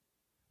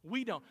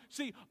 We don't.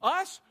 See,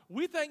 us,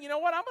 we think, you know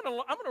what, I'm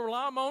going to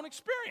rely on my own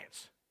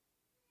experience.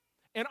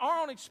 And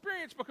our own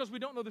experience, because we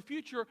don't know the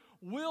future,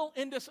 will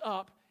end us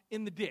up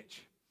in the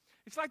ditch.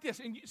 It's like this.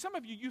 And some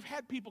of you, you've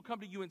had people come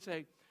to you and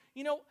say,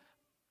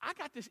 I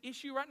got this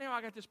issue right now.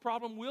 I got this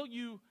problem. Will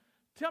you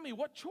tell me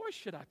what choice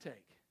should I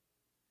take?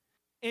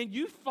 And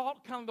you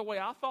thought kind of the way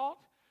I thought.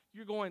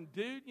 You're going,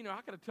 dude,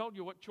 I could have told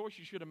you what choice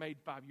you should have made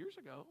 5 years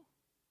ago.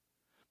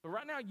 But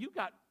right now, you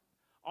got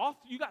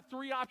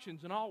 3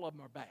 options, and all of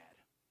them are bad.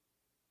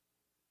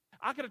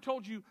 I could have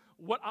told you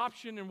what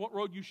option and what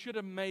road you should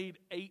have made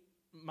 8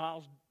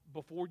 miles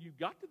before you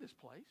got to this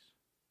place.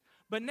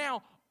 But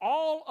now,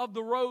 all of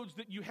the roads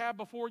that you have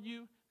before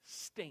you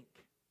stink.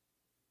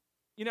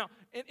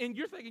 And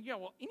you're thinking,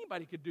 well,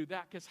 anybody could do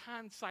that because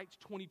hindsight's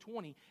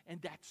 20/20,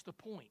 and that's the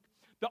point.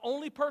 The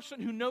only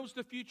person who knows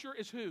the future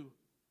is who?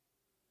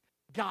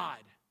 God.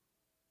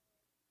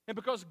 And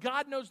because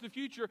God knows the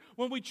future,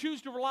 when we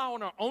choose to rely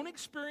on our own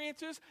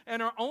experiences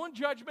and our own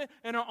judgment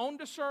and our own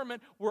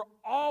discernment,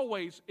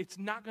 it's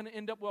not going to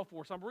end up well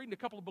for us. I'm reading a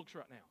couple of books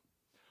right now.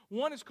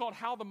 One is called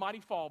How the Mighty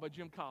Fall by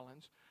Jim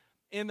Collins.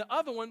 And the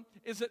other one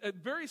is a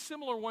very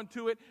similar one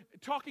to it,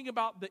 talking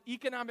about the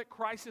economic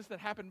crisis that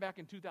happened back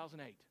in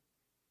 2008.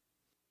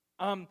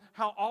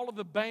 How all of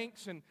the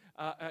banks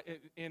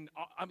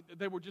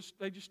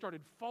they just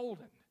started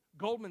folding.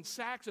 Goldman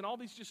Sachs and all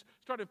these just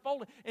started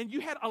folding. And you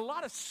had a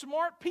lot of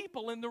smart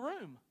people in the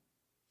room.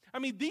 I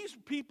mean, these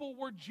people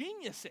were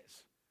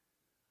geniuses.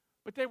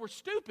 But they were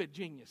stupid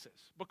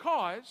geniuses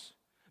because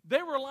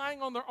they were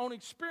relying on their own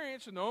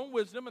experience and their own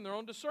wisdom and their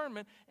own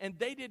discernment, and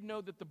they didn't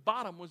know that the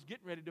bottom was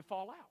getting ready to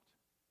fall out.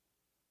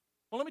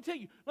 Well, let me tell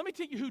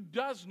you who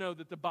does know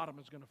that the bottom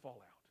is going to fall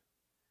out.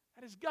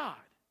 That is God.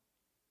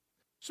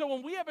 So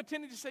when we have a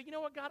tendency to say, you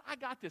know what, God, I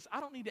got this. I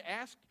don't need to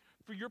ask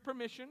for your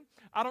permission.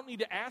 I don't need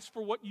to ask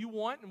for what you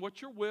want and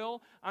what your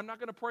will. I'm not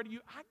going to pray to you.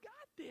 I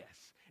got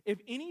this. If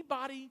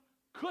anybody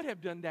could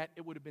have done that,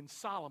 it would have been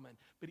Solomon.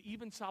 But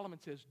even Solomon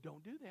says,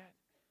 don't do that.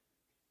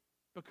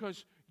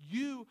 Because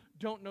you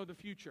don't know the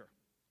future.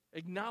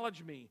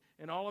 Acknowledge me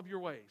in all of your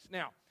ways.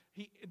 Now,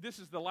 this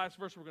is the last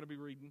verse we're going to be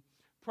reading.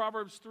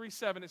 Proverbs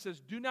 3:7, it says,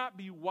 do not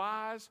be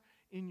wise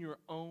in your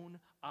own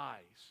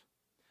eyes.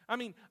 I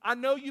mean, I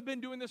know you've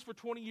been doing this for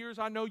 20 years.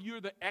 I know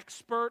you're the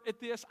expert at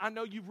this. I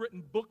know you've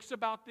written books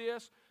about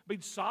this.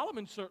 But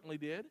Solomon certainly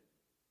did.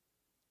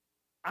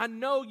 I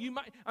know you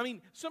might. I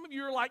mean, some of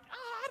you are like,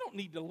 I don't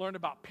need to learn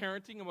about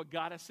parenting and what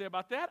God has said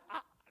about that.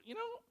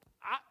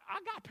 I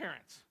got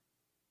parents.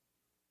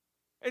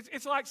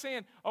 It's like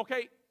saying,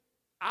 okay,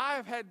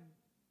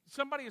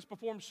 somebody has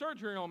performed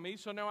surgery on me,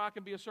 so now I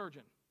can be a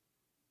surgeon.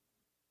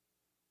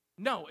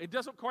 No, it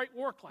doesn't quite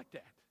work like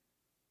that.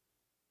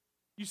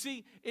 You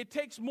see, it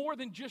takes more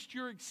than just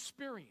your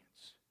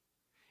experience.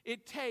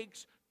 It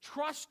takes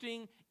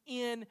trusting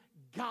in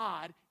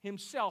God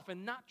Himself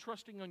and not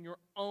trusting on your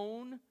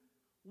own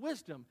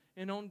wisdom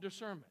and own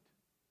discernment.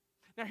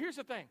 Now, here's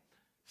the thing.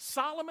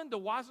 Solomon, the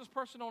wisest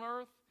person on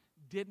earth,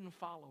 didn't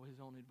follow his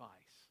own advice.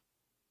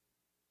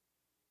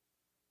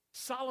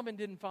 Solomon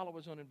didn't follow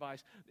his own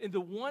advice. And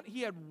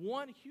he had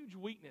one huge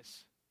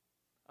weakness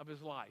of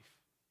his life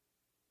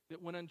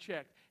that went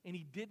unchecked. And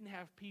he didn't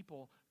have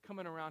people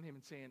coming around him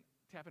and saying,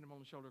 tapping him on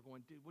the shoulder,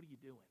 going, dude, what are you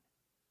doing?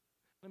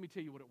 Let me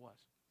tell you what it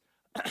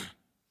was.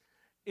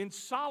 In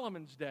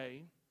Solomon's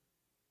day,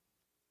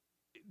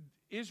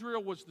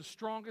 Israel was the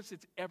strongest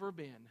it's ever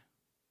been.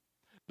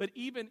 But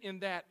even in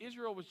that,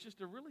 Israel was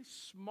just a really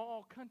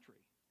small country.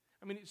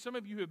 I mean, some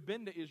of you who have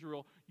been to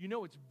Israel, you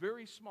know it's a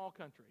very small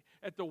country.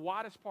 At the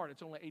widest part,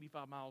 it's only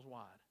 85 miles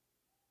wide.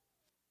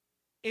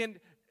 And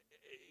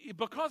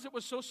because it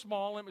was so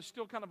small and it was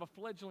still kind of a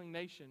fledgling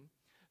nation,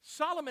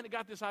 Solomon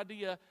got this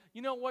idea,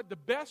 you know what, the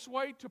best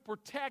way to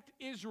protect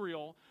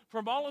Israel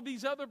from all of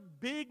these other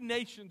big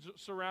nations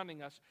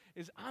surrounding us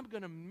is I'm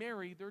going to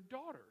marry their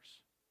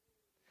daughters.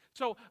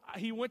 So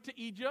he went to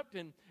Egypt,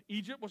 and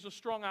Egypt was a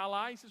strong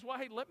ally. He says, well,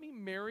 hey, let me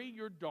marry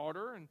your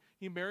daughter. And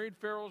he married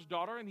Pharaoh's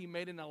daughter, and he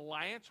made an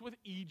alliance with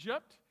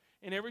Egypt,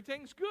 and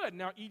everything's good.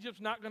 Now, Egypt's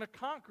not going to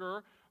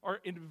conquer or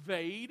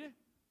invade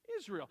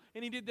Israel.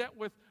 And he did that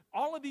with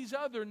all of these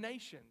other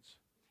nations.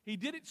 He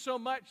did it so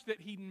much that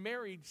he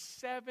married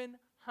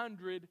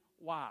 700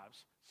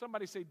 wives.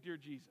 Somebody say, dear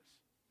Jesus.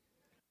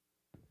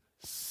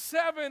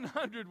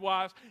 700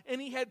 wives, and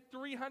he had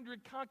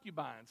 300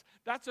 concubines.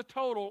 That's a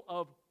total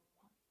of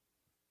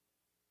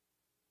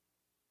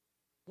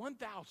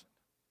 1,000.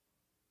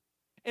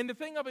 And the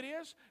thing of it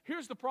is,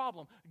 here's the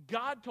problem.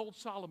 God told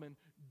Solomon,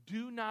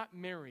 do not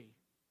marry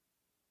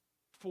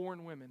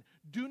foreign women.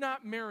 Do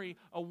not marry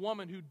a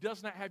woman who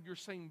does not have your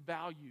same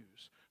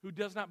values, who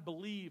does not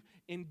believe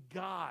in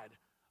God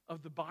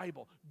of the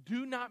Bible.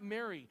 Do not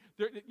marry.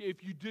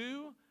 If you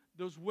do,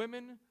 those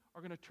women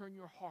are going to turn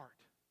your heart.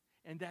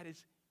 And that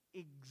is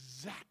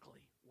exactly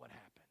what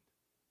happened.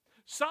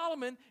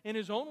 Solomon, in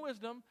his own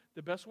wisdom,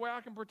 the best way I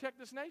can protect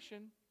this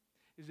nation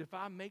is if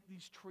I make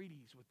these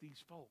treaties with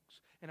these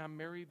folks and I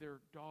marry their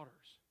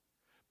daughters.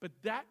 But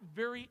that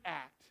very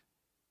act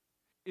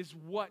is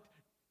what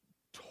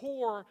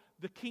tore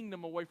the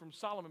kingdom away from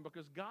Solomon,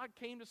 because God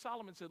came to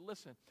Solomon and said,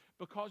 listen,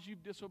 because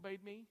you've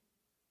disobeyed me,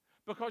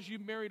 because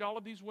you've married all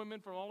of these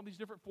women from all of these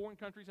different foreign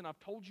countries and I've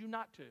told you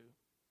not to,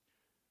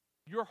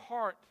 your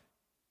heart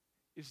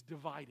is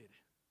divided.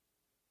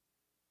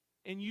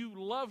 And you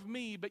love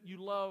me, but you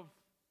love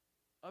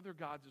other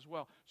gods as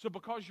well. So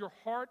because your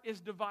heart is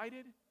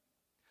divided,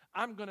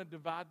 I'm going to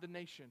divide the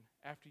nation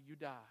after you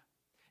die.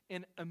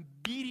 And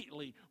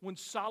immediately when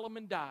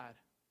Solomon died,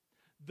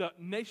 the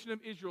nation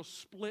of Israel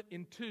split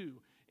in two.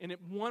 And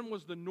one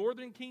was the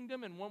northern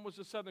kingdom and one was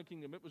the southern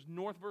kingdom. It was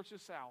north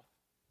versus south.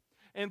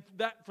 And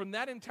from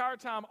that entire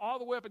time all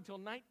the way up until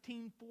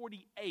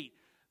 1948,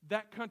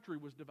 that country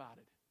was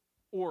divided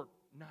or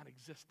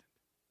non-existent.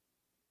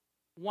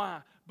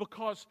 Why?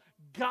 Because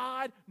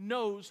God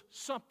knows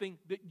something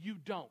that you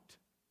don't.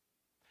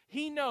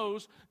 He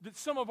knows that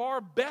some of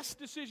our best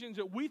decisions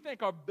that we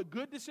think are the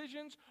good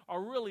decisions are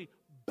really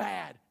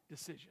bad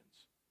decisions.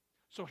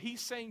 So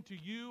He's saying to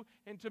you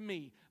and to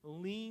me,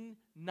 lean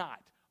not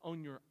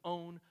on your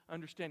own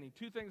understanding.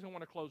 Two things I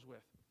want to close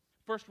with.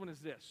 First one is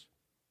this.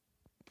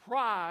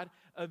 Pride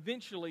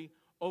eventually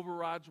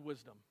overrides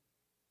wisdom.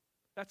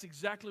 That's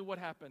exactly what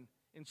happened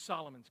in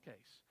Solomon's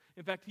case.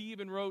 In fact, he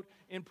even wrote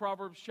in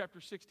Proverbs chapter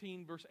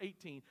 16, verse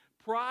 18,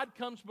 pride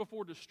comes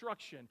before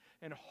destruction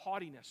and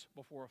haughtiness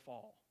before a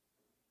fall.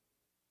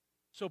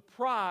 So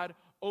pride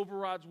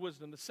overrides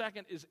wisdom. The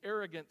second is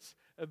arrogance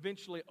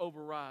eventually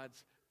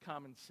overrides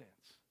common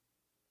sense.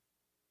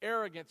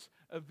 Arrogance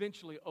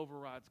eventually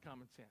overrides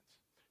common sense.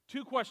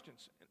 Two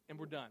questions, and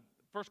we're done.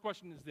 First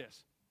question is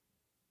this.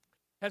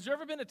 Has there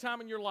ever been a time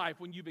in your life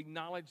when you've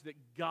acknowledged that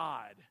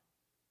God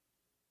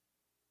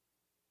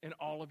in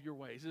all of your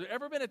ways? Has there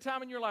ever been a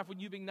time in your life when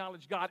you've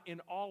acknowledged God in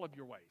all of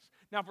your ways?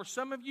 Now, for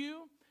some of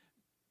you,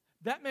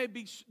 that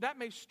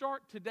may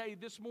start today,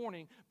 this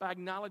morning, by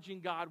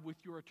acknowledging God with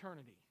your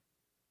eternity.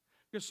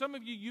 Because some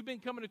of you, you've been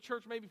coming to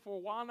church maybe for a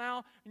while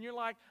now, and you're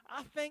like,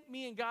 I think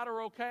me and God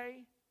are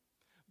okay.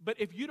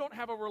 But if you don't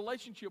have a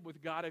relationship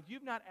with God, if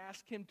you've not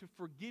asked Him to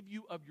forgive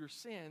you of your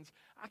sins,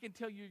 I can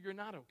tell you you're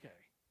not okay.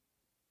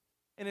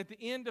 And at the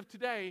end of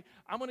today,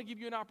 I'm going to give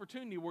you an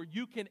opportunity where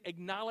you can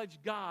acknowledge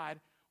God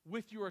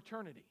with your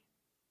eternity.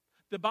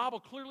 The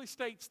Bible clearly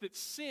states that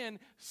sin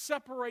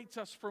separates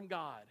us from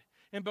God.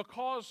 And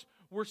because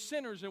we're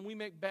sinners and we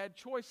make bad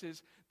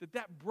choices,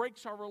 that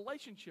breaks our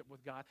relationship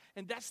with God.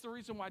 And that's the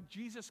reason why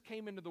Jesus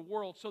came into the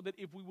world, so that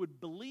if we would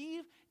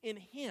believe in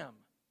Him,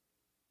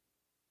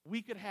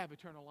 we could have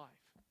eternal life.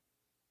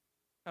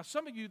 Now,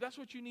 some of you, that's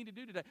what you need to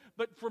do today.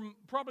 But from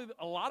probably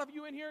a lot of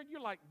you in here, you're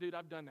like, dude,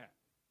 I've done that.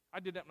 I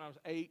did that when I was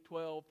 8,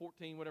 12,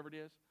 14, whatever it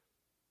is.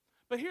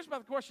 But here's my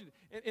question,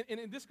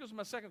 and this goes to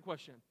my second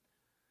question.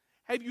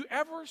 Have you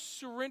ever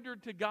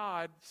surrendered to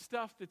God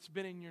stuff that's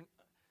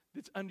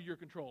under your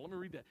control? Let me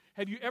read that.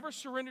 Have you ever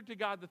surrendered to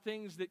God the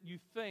things that you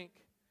think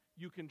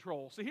you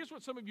control? So here's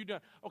what some of you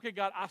done. Okay,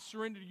 God, I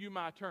surrender to you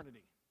my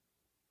eternity.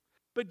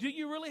 But do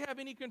you really have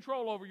any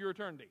control over your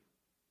eternity?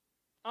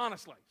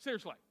 Honestly,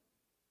 seriously.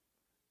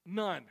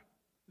 None.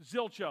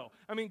 Zilcho.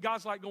 I mean,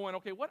 God's like going,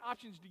 okay, what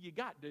options do you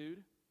got,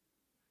 dude?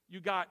 You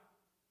got,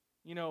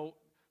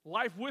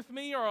 life with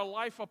me or a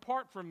life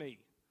apart from me?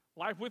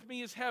 Life with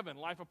me is heaven.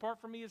 Life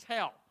apart from me is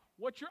hell.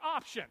 What's your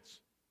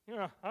options?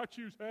 Yeah, I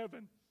choose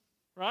heaven.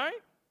 Right?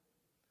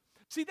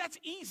 See, that's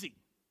easy.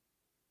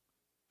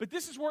 But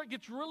this is where it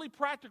gets really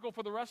practical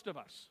for the rest of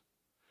us.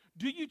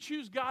 Do you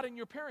choose God in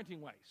your parenting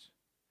ways?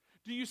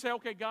 Do you say,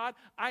 okay, God,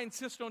 I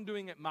insist on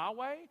doing it my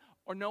way,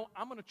 or no,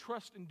 I'm going to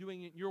trust in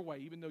doing it your way,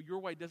 even though your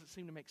way doesn't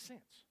seem to make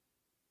sense?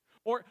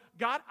 Or,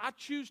 God, I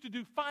choose to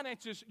do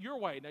finances your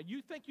way. Now,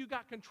 you think you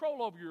got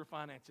control over your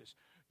finances.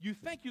 You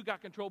think you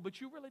got control, but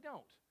you really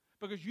don't,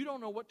 because you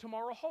don't know what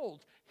tomorrow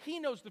holds. He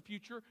knows the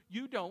future.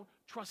 You don't.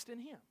 Trust in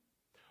Him.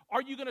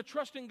 Are you going to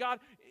trust in God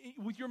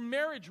with your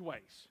marriage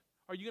ways?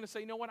 Are you going to say,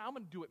 you know what, I'm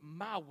going to do it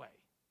my way?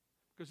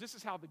 Because this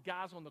is how the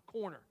guys on the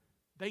corner,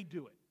 they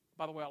do it.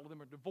 By the way, all of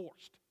them are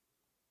divorced.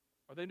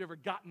 Or they've never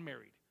gotten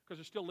married because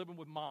they're still living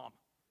with mom.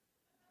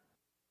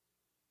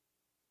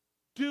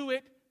 Do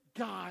it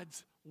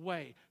God's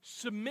way.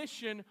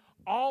 Submission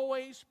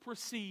always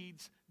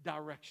precedes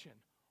direction.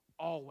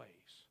 Always.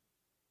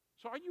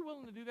 So are you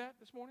willing to do that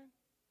this morning?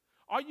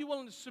 Are you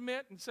willing to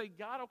submit and say,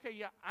 God, okay,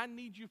 yeah, I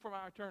need you for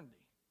my eternity?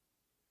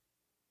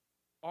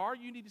 Or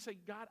you need to say,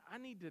 God, I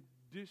need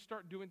to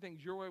start doing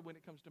things your way when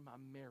it comes to my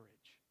marriage.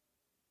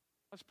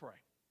 Let's pray.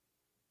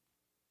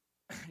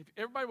 If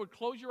everybody would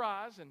close your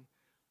eyes and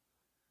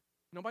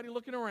nobody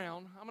looking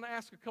around, I'm going to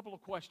ask a couple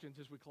of questions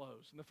as we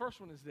close. And the first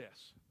one is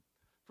this.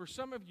 For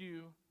some of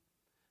you,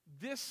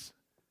 this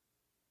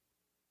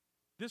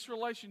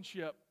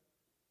relationship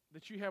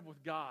that you have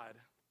with God,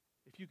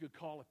 if you could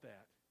call it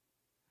that,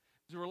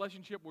 is a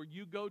relationship where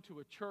you go to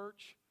a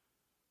church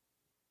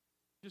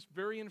just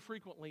very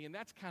infrequently, and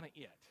that's kind of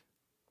it.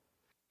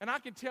 And I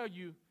can tell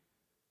you,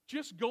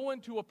 just going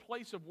to a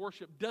place of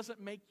worship doesn't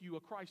make you a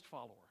Christ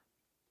follower.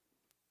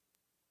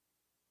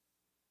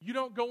 You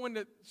don't go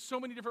into so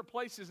many different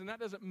places, and that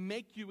doesn't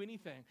make you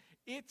anything.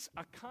 It's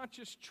a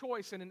conscious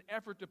choice and an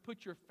effort to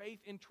put your faith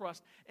and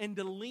trust and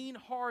to lean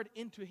hard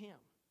into Him.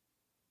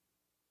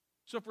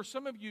 So for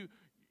some of you,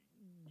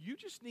 you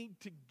just need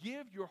to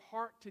give your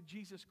heart to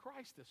Jesus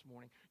Christ this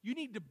morning. You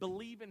need to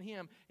believe in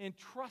Him and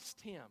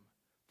trust Him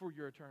for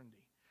your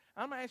eternity.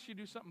 I'm going to ask you to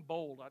do something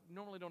bold. I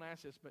normally don't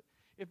ask this, but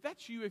if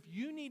that's you, if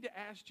you need to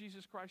ask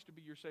Jesus Christ to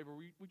be your Savior,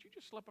 would you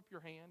just slip up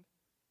your hand?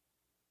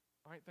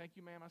 All right, thank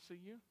you, ma'am. I see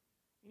you.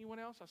 Anyone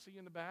else? I see you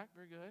in the back.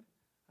 Very good.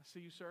 I see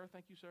you, sir.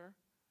 Thank you, sir.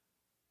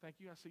 Thank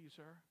you. I see you,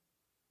 sir.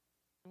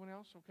 Anyone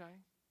else? Okay.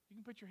 You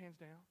can put your hands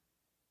down.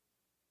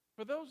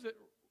 For those that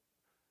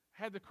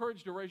had the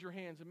courage to raise your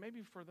hands, and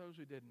maybe for those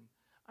who didn't,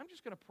 I'm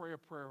just going to pray a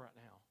prayer right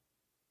now.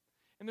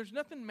 And there's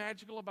nothing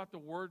magical about the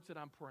words that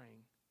I'm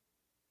praying.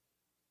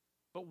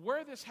 But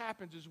where this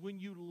happens is when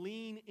you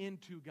lean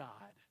into God.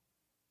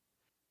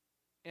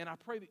 And I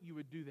pray that you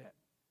would do that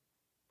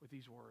with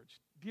these words.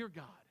 Dear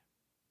God,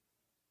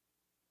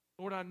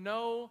 Lord, I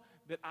know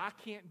that I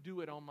can't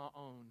do it on my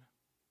own.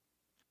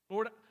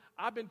 Lord,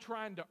 I've been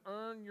trying to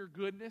earn your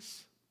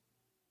goodness.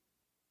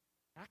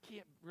 I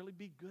can't really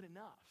be good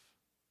enough.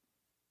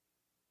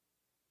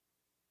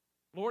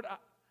 Lord,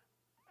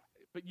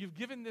 but you've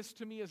given this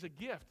to me as a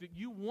gift, that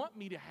you want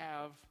me to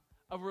have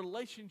a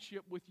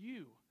relationship with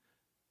you.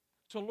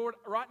 So, Lord,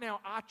 right now,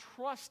 I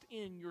trust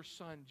in your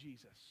Son,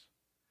 Jesus.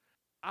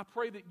 I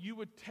pray that you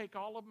would take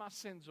all of my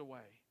sins away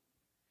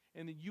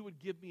and that you would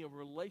give me a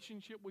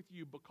relationship with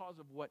you because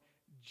of what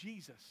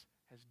Jesus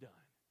has done.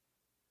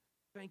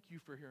 Thank you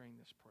for hearing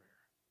this prayer.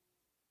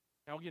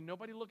 Now, again,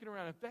 nobody looking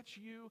around. If that's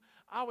you,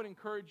 I would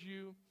encourage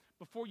you,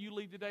 before you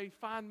leave today,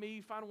 find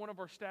me, find one of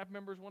our staff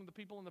members, one of the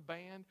people in the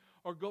band,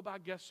 or go by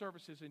guest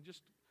services and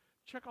just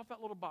check off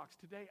that little box.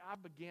 Today, I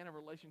began a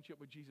relationship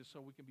with Jesus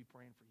so we can be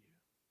praying for you.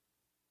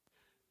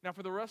 Now,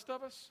 for the rest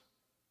of us,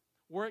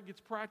 where it gets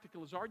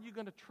practical is, are you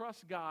going to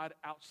trust God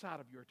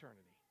outside of your eternity?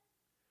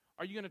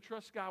 Are you going to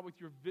trust God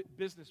with your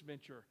business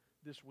venture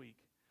this week?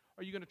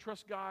 Are you going to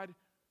trust God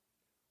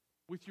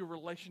with your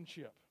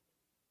relationship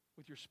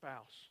with your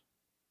spouse?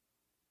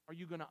 Are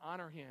you going to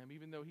honor Him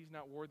even though He's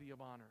not worthy of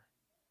honor?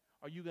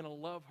 Are you going to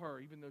love her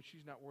even though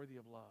she's not worthy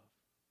of love?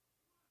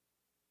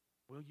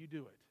 Will you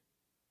do it?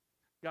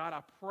 God,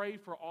 I pray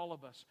for all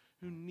of us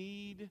who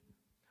need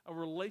a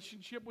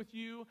relationship with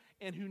you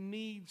and who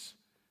needs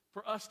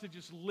for us to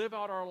just live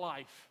out our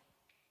life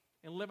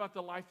and live out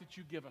the life that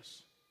you give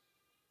us.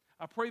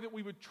 I pray that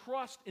we would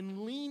trust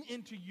and lean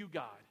into you,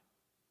 God.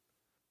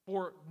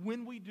 For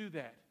when we do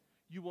that,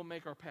 you will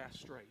make our path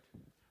straight.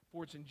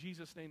 For it's in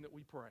Jesus' name that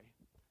we pray.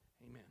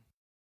 Amen.